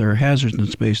 There are hazards in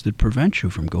space that prevent you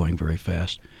from going very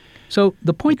fast. So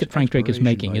the point that Frank Drake is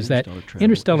making is that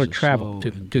interstellar travel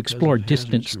to explore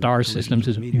distant star systems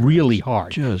is really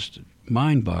hard. Just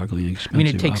mind-boggling expensive. I mean,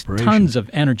 it takes tons of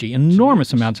energy,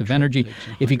 enormous amounts of energy.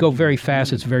 If you go very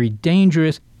fast, it's very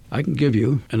dangerous. I can give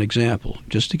you an example,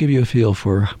 just to give you a feel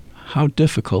for how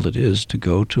difficult it is to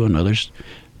go to another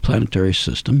planetary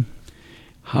system.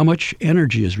 How much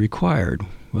energy is required?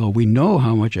 Well, we know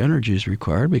how much energy is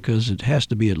required because it has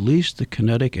to be at least the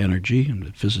kinetic energy, and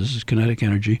the physicists' kinetic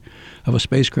energy, of a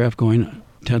spacecraft going a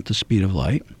tenth the speed of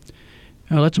light.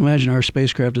 Now, let's imagine our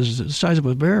spacecraft is the size of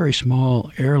a very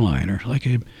small airliner, like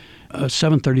a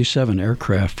 737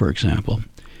 aircraft, for example.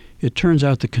 It turns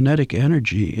out the kinetic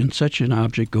energy in such an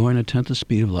object going a tenth the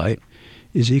speed of light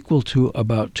is equal to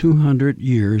about 200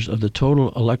 years of the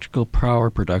total electrical power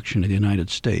production of the United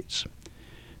States.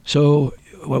 So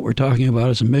what we're talking about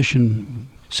is a mission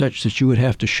such that you would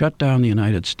have to shut down the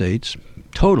United States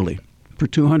totally for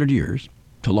 200 years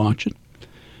to launch it.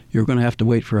 You're going to have to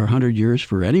wait for 100 years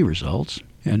for any results,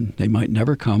 and they might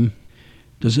never come.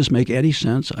 Does this make any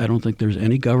sense? I don't think there's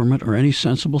any government or any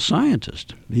sensible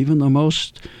scientist, even the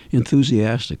most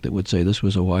enthusiastic, that would say this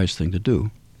was a wise thing to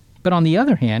do. But on the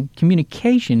other hand,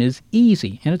 communication is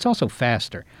easy, and it's also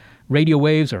faster. Radio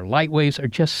waves or light waves are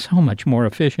just so much more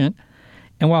efficient.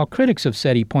 And while critics of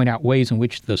SETI point out ways in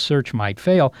which the search might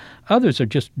fail, others are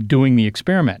just doing the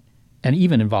experiment, and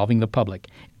even involving the public.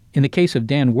 In the case of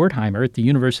Dan Wertheimer at the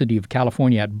University of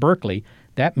California at Berkeley,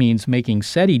 that means making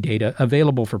SETI data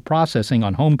available for processing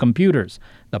on home computers,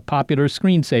 the popular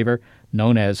screensaver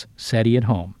known as SETI at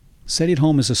Home. SETI at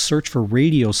Home is a search for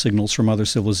radio signals from other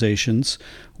civilizations.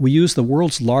 We use the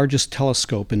world's largest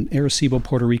telescope in Arecibo,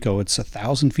 Puerto Rico. It's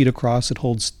 1,000 feet across. It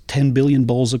holds 10 billion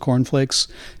bowls of cornflakes.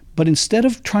 But instead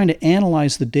of trying to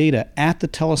analyze the data at the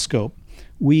telescope,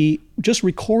 we just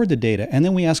record the data, and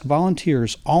then we ask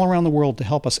volunteers all around the world to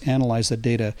help us analyze that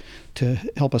data to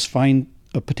help us find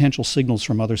potential signals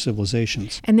from other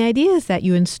civilizations. And the idea is that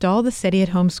you install the SETI at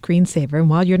Home screensaver, and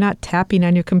while you're not tapping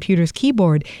on your computer's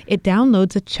keyboard, it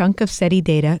downloads a chunk of SETI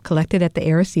data collected at the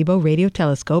Arecibo radio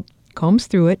telescope, combs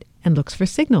through it, and looks for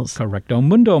signals. Correcto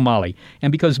mundo, Molly.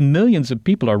 And because millions of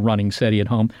people are running SETI at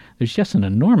Home, there's just an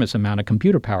enormous amount of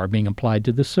computer power being applied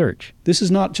to the search. This is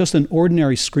not just an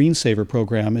ordinary screensaver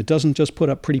program. It doesn't just put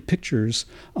up pretty pictures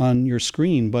on your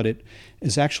screen, but it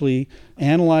is actually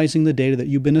analyzing the data that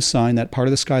you've been assigned, that part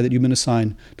of the sky that you've been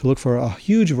assigned, to look for a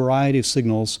huge variety of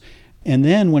signals. And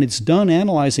then when it's done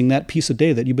analyzing that piece of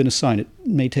data that you've been assigned, it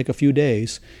may take a few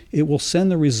days, it will send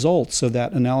the results of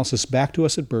that analysis back to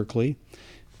us at Berkeley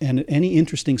and any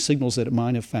interesting signals that it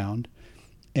might have found.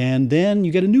 And then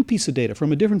you get a new piece of data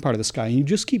from a different part of the sky, and you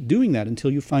just keep doing that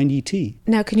until you find ET.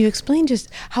 Now, can you explain just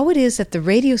how it is that the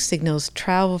radio signals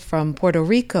travel from Puerto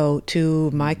Rico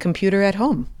to my computer at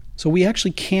home? So we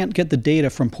actually can't get the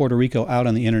data from Puerto Rico out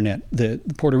on the internet.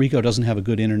 Puerto Rico doesn't have a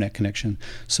good internet connection.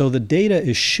 So the data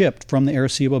is shipped from the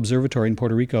Arecibo Observatory in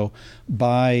Puerto Rico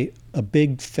by a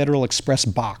big Federal Express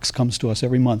box, comes to us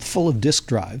every month full of disk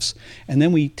drives. And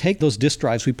then we take those disk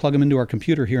drives, we plug them into our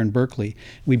computer here in Berkeley.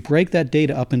 We break that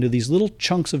data up into these little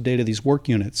chunks of data, these work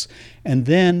units. And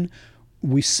then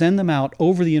we send them out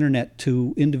over the internet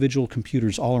to individual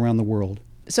computers all around the world.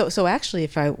 So actually,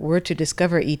 if I were to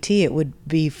discover ET, it would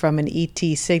be from an ET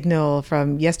signal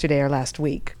from yesterday or last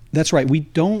week. That's right. We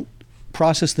don't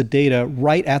process the data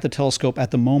right at the telescope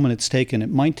at the moment it's taken. It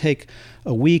might take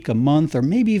a week, a month, or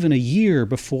maybe even a year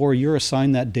before you're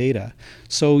assigned that data.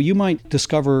 So you might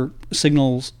discover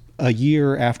signals a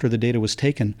year after the data was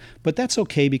taken, but that's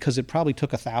okay because it probably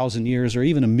took 1,000 years or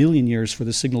even 1,000,000 years for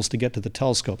the signals to get to the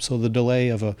telescope. So the delay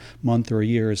of a month or a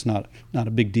year is not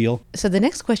a big deal. So the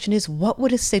next question is, what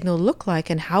would a signal look like,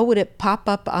 and how would it pop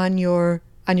up on your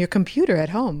computer at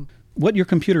home? What your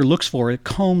computer looks for, it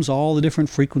combs all the different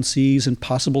frequencies and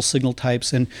possible signal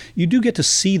types, and you do get to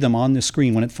see them on the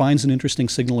screen. When it finds an interesting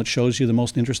signal, it shows you the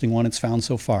most interesting one it's found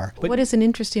so far. But what does an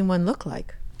interesting one look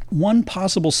like? One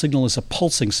possible signal is a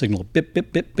pulsing signal, bip,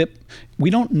 bip, bip, bip. We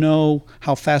don't know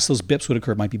how fast those bips would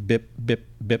occur. It might be bip, bip,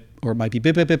 bip, or it might be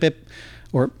bip, bip, bip, bip,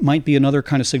 or it might be another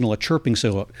kind of signal, a chirping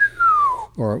signal,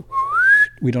 or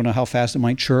we don't know how fast it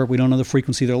might chirp. We don't know the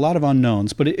frequency. There are a lot of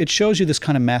unknowns, but it shows you this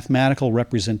kind of mathematical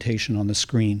representation on the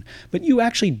screen. But you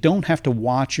actually don't have to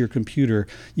watch your computer.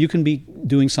 You can be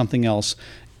doing something else,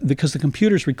 because the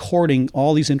computer's recording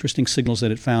all these interesting signals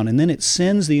that it found, and then it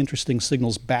sends the interesting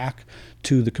signals back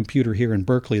to the computer here in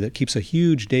Berkeley that keeps a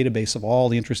huge database of all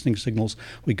the interesting signals.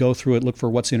 We go through it, look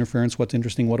for what's interference, what's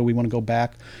interesting, what do we want to go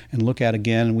back and look at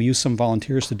again, and we use some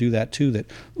volunteers to do that too, that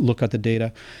look at the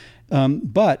data.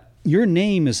 But your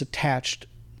name is attached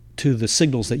to the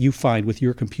signals that you find with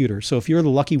your computer. So if you're the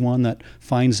lucky one that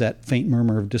finds that faint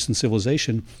murmur of distant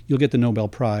civilization, you'll get the Nobel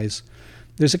Prize.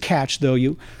 There's a catch, though.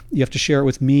 You have to share it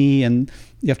with me, and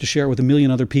you have to share it with 1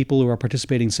 million other people who are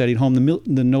participating in SETI at home.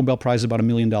 The Nobel Prize is about $1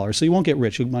 million, so you won't get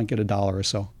rich. You might get $1 or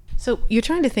so. So you're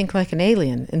trying to think like an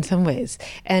alien in some ways.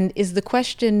 And is the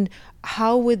question,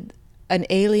 how would an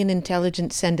alien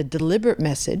intelligence send a deliberate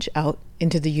message out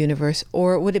into the universe,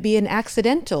 or would it be an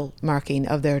accidental marking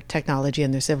of their technology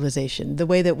and their civilization? The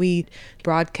way that we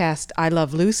broadcast I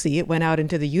Love Lucy, it went out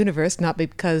into the universe not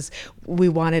because we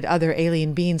wanted other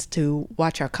alien beings to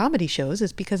watch our comedy shows,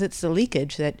 it's because it's the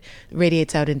leakage that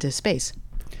radiates out into space.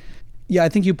 Yeah, I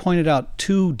think you pointed out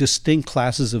two distinct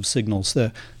classes of signals,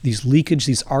 these leakage,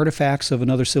 these artifacts of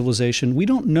another civilization. We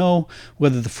don't know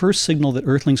whether the first signal that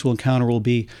Earthlings will encounter will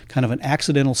be kind of an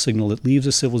accidental signal that leaves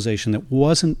a civilization that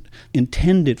wasn't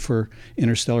intended for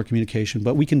interstellar communication,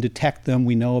 but we can detect them,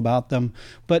 we know about them.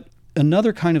 But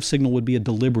another kind of signal would be a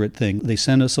deliberate thing. They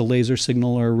send us a laser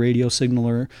signal or a radio signal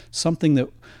or something that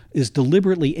is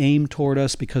deliberately aimed toward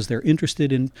us because they're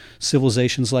interested in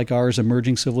civilizations like ours,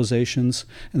 emerging civilizations,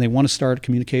 and they want to start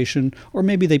communication. Or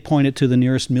maybe they point it to the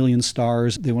nearest million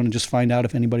stars. They want to just find out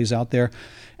if anybody's out there.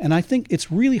 And I think it's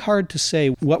really hard to say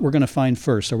what we're going to find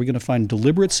first. Are we going to find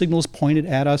deliberate signals pointed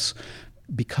at us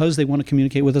because they want to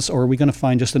communicate with us, or are we going to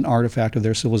find just an artifact of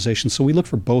their civilization? So we look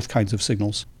for both kinds of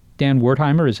signals. Dan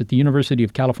Wertheimer is at the University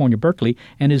of California, Berkeley,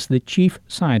 and is the chief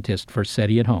scientist for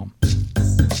SETI at Home.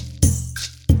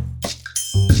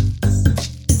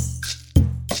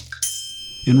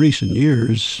 In recent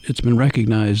years, it's been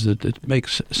recognized that it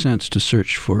makes sense to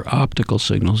search for optical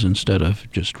signals instead of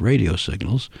just radio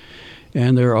signals.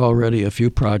 And there are already a few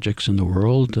projects in the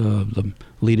world. The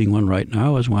leading one right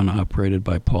now is one operated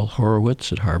by Paul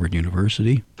Horowitz at Harvard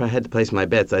University. If I had to place my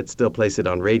bets, I'd still place it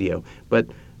on radio. But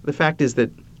the fact is that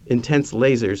intense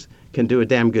lasers can do a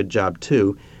damn good job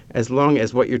too, as long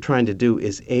as what you're trying to do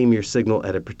is aim your signal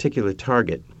at a particular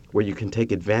target where you can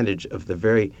take advantage of the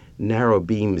very narrow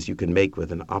beams you can make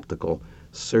with an optical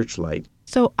searchlight.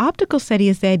 So optical SETI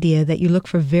is the idea that you look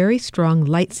for very strong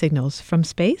light signals from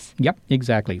space? Yep,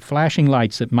 exactly. Flashing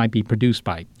lights that might be produced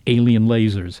by alien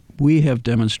lasers. We have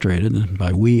demonstrated, and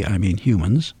by we I mean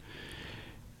humans,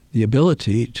 the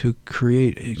ability to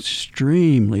create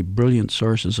extremely brilliant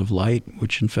sources of light,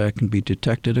 which in fact can be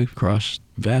detected across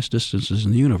vast distances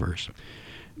in the universe.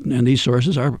 And these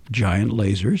sources are giant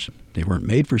lasers. They weren't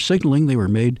made for signaling. They were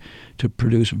made to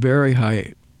produce very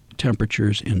high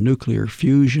temperatures in nuclear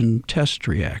fusion test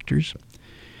reactors.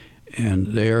 And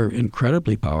they are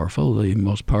incredibly powerful. The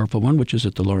most powerful one, which is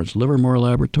at the Lawrence Livermore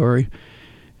Laboratory,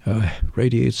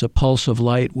 radiates a pulse of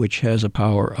light which has a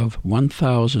power of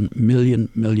 1,000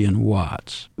 million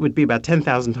watts. It would be about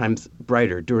 10,000 times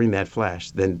brighter during that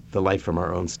flash than the light from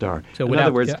our own star. So in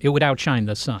other words, it would outshine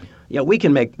the sun. Yeah, we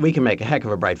can make a heck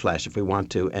of a bright flash if we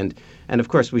want to, and of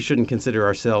course we shouldn't consider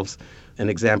ourselves an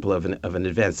example of an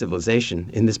advanced civilization.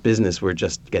 In this business, we're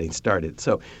just getting started.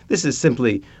 So this is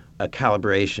simply a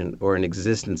calibration or an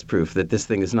existence proof that this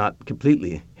thing is not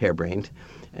completely harebrained,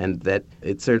 and that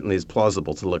it certainly is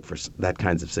plausible to look for that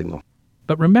kinds of signal.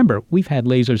 But remember, we've had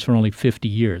lasers for only 50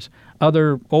 years.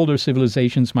 Other older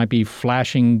civilizations might be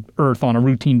flashing Earth on a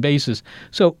routine basis.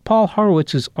 So Paul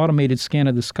Horowitz's automated scan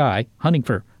of the sky, hunting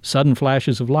for sudden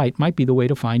flashes of light, might be the way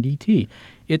to find ET.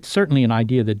 It's certainly an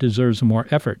idea that deserves more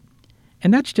effort.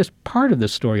 And that's just part of the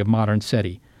story of modern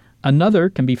SETI. Another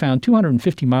can be found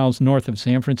 250 miles north of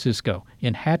San Francisco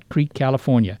in Hat Creek,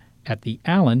 California, at the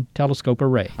Allen Telescope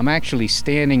Array. I'm actually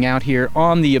standing out here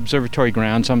on the observatory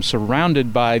grounds. I'm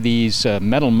surrounded by these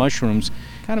metal mushrooms.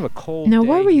 Kind of a cold Now, day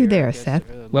why were you here. there, Seth?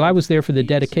 Well, I was there for the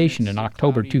dedication in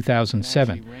October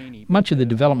 2007. Much of the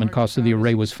development cost of the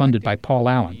array was funded by Paul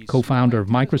Allen, co-founder of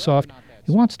Microsoft,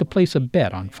 who wants to place a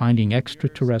bet on finding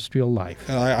extraterrestrial life.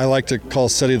 I like to call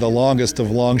SETI the longest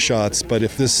of long shots, but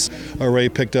if this array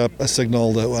picked up a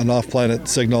signal, an off-planet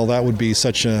signal, that would be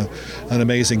such an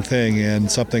amazing thing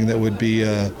and something that would be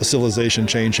a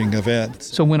civilization-changing event.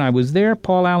 So when I was there,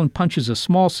 Paul Allen punches a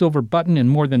small silver button and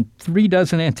more than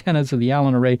 36 antennas of the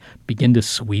Allen array begin to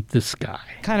sweep the sky.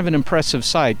 Kind of an impressive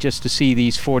sight just to see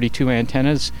these 42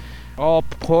 antennas all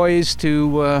poised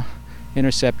to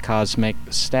intercept cosmic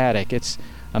static. It's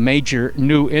a major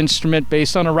new instrument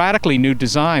based on a radically new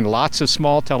design. Lots of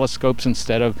small telescopes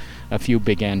instead of a few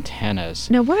big antennas.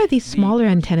 Now, why are these smaller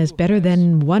antennas better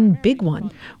than one big one?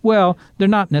 Well, they're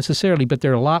not necessarily, but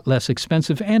they're a lot less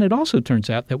expensive. And it also turns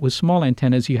out that with small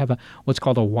antennas, you have what's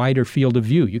called a wider field of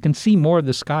view. You can see more of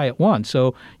the sky at once.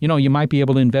 So, you might be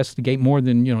able to investigate more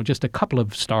than, just a couple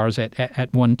of stars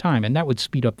at one time. And that would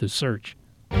speed up the search.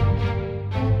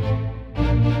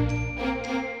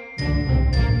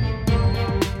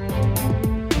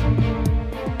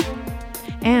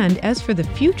 And as for the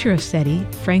future of SETI,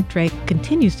 Frank Drake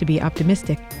continues to be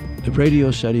optimistic. The radio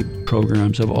SETI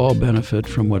programs have all benefit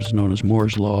from what is known as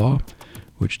Moore's Law,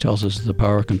 which tells us that the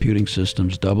power of computing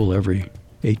systems double every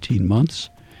 18 months.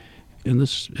 And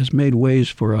this has made ways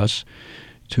for us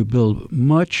to build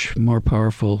much more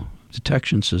powerful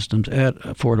detection systems at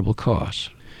affordable costs.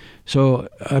 So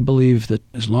I believe that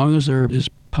as long as there is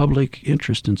public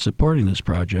interest in supporting this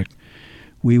project,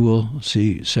 we will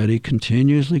see SETI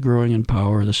continuously growing in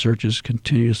power, the searches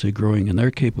continuously growing in their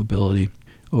capability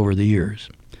over the years.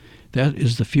 That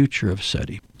is the future of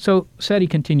SETI. So SETI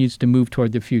continues to move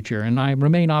toward the future, and I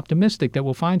remain optimistic that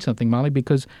we'll find something, Molly,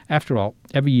 because, after all,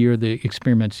 every year the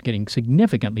experiment's getting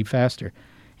significantly faster.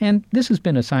 And this has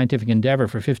been a scientific endeavor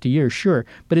for 50 years, sure,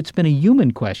 but it's been a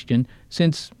human question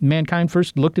since mankind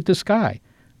first looked at the sky.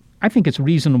 I think it's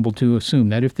reasonable to assume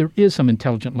that if there is some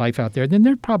intelligent life out there, then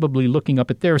they're probably looking up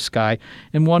at their sky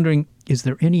and wondering, is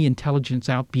there any intelligence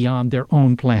out beyond their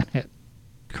own planet?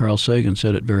 Carl Sagan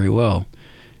said it very well.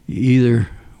 Either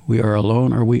we are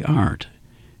alone or we aren't.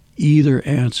 Either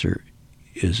answer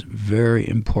is very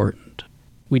important.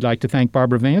 We'd like to thank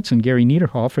Barbara Vance and Gary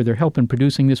Niederhall for their help in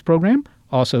producing this program.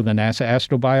 Also the NASA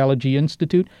Astrobiology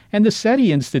Institute and the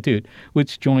SETI Institute,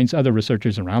 which joins other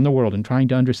researchers around the world in trying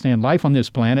to understand life on this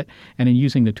planet and in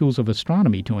using the tools of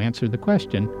astronomy to answer the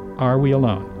question, are we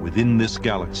alone? Within this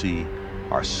galaxy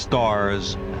are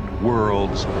stars and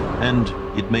worlds, and,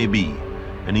 it may be,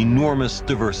 an enormous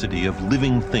diversity of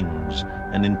living things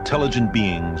and intelligent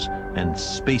beings and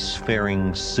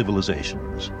spacefaring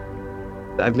civilizations.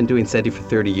 I've been doing SETI for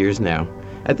 30 years now.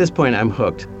 At this point, I'm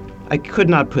hooked. I could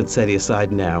not put SETI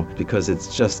aside now because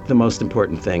it's just the most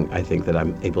important thing I think that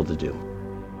I'm able to do.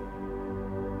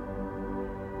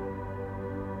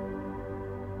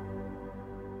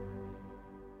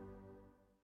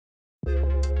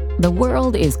 The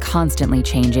world is constantly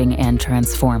changing and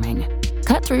transforming.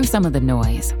 Cut through some of the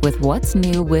noise with What's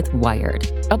New with Wired,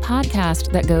 a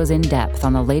podcast that goes in depth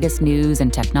on the latest news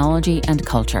and technology and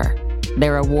culture.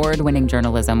 Their award-winning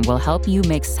journalism will help you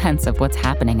make sense of what's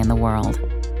happening in the world.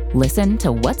 Listen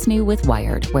to What's New with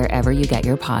Wired wherever you get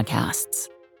your podcasts.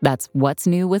 That's What's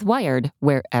New with Wired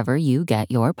wherever you get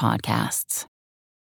your podcasts.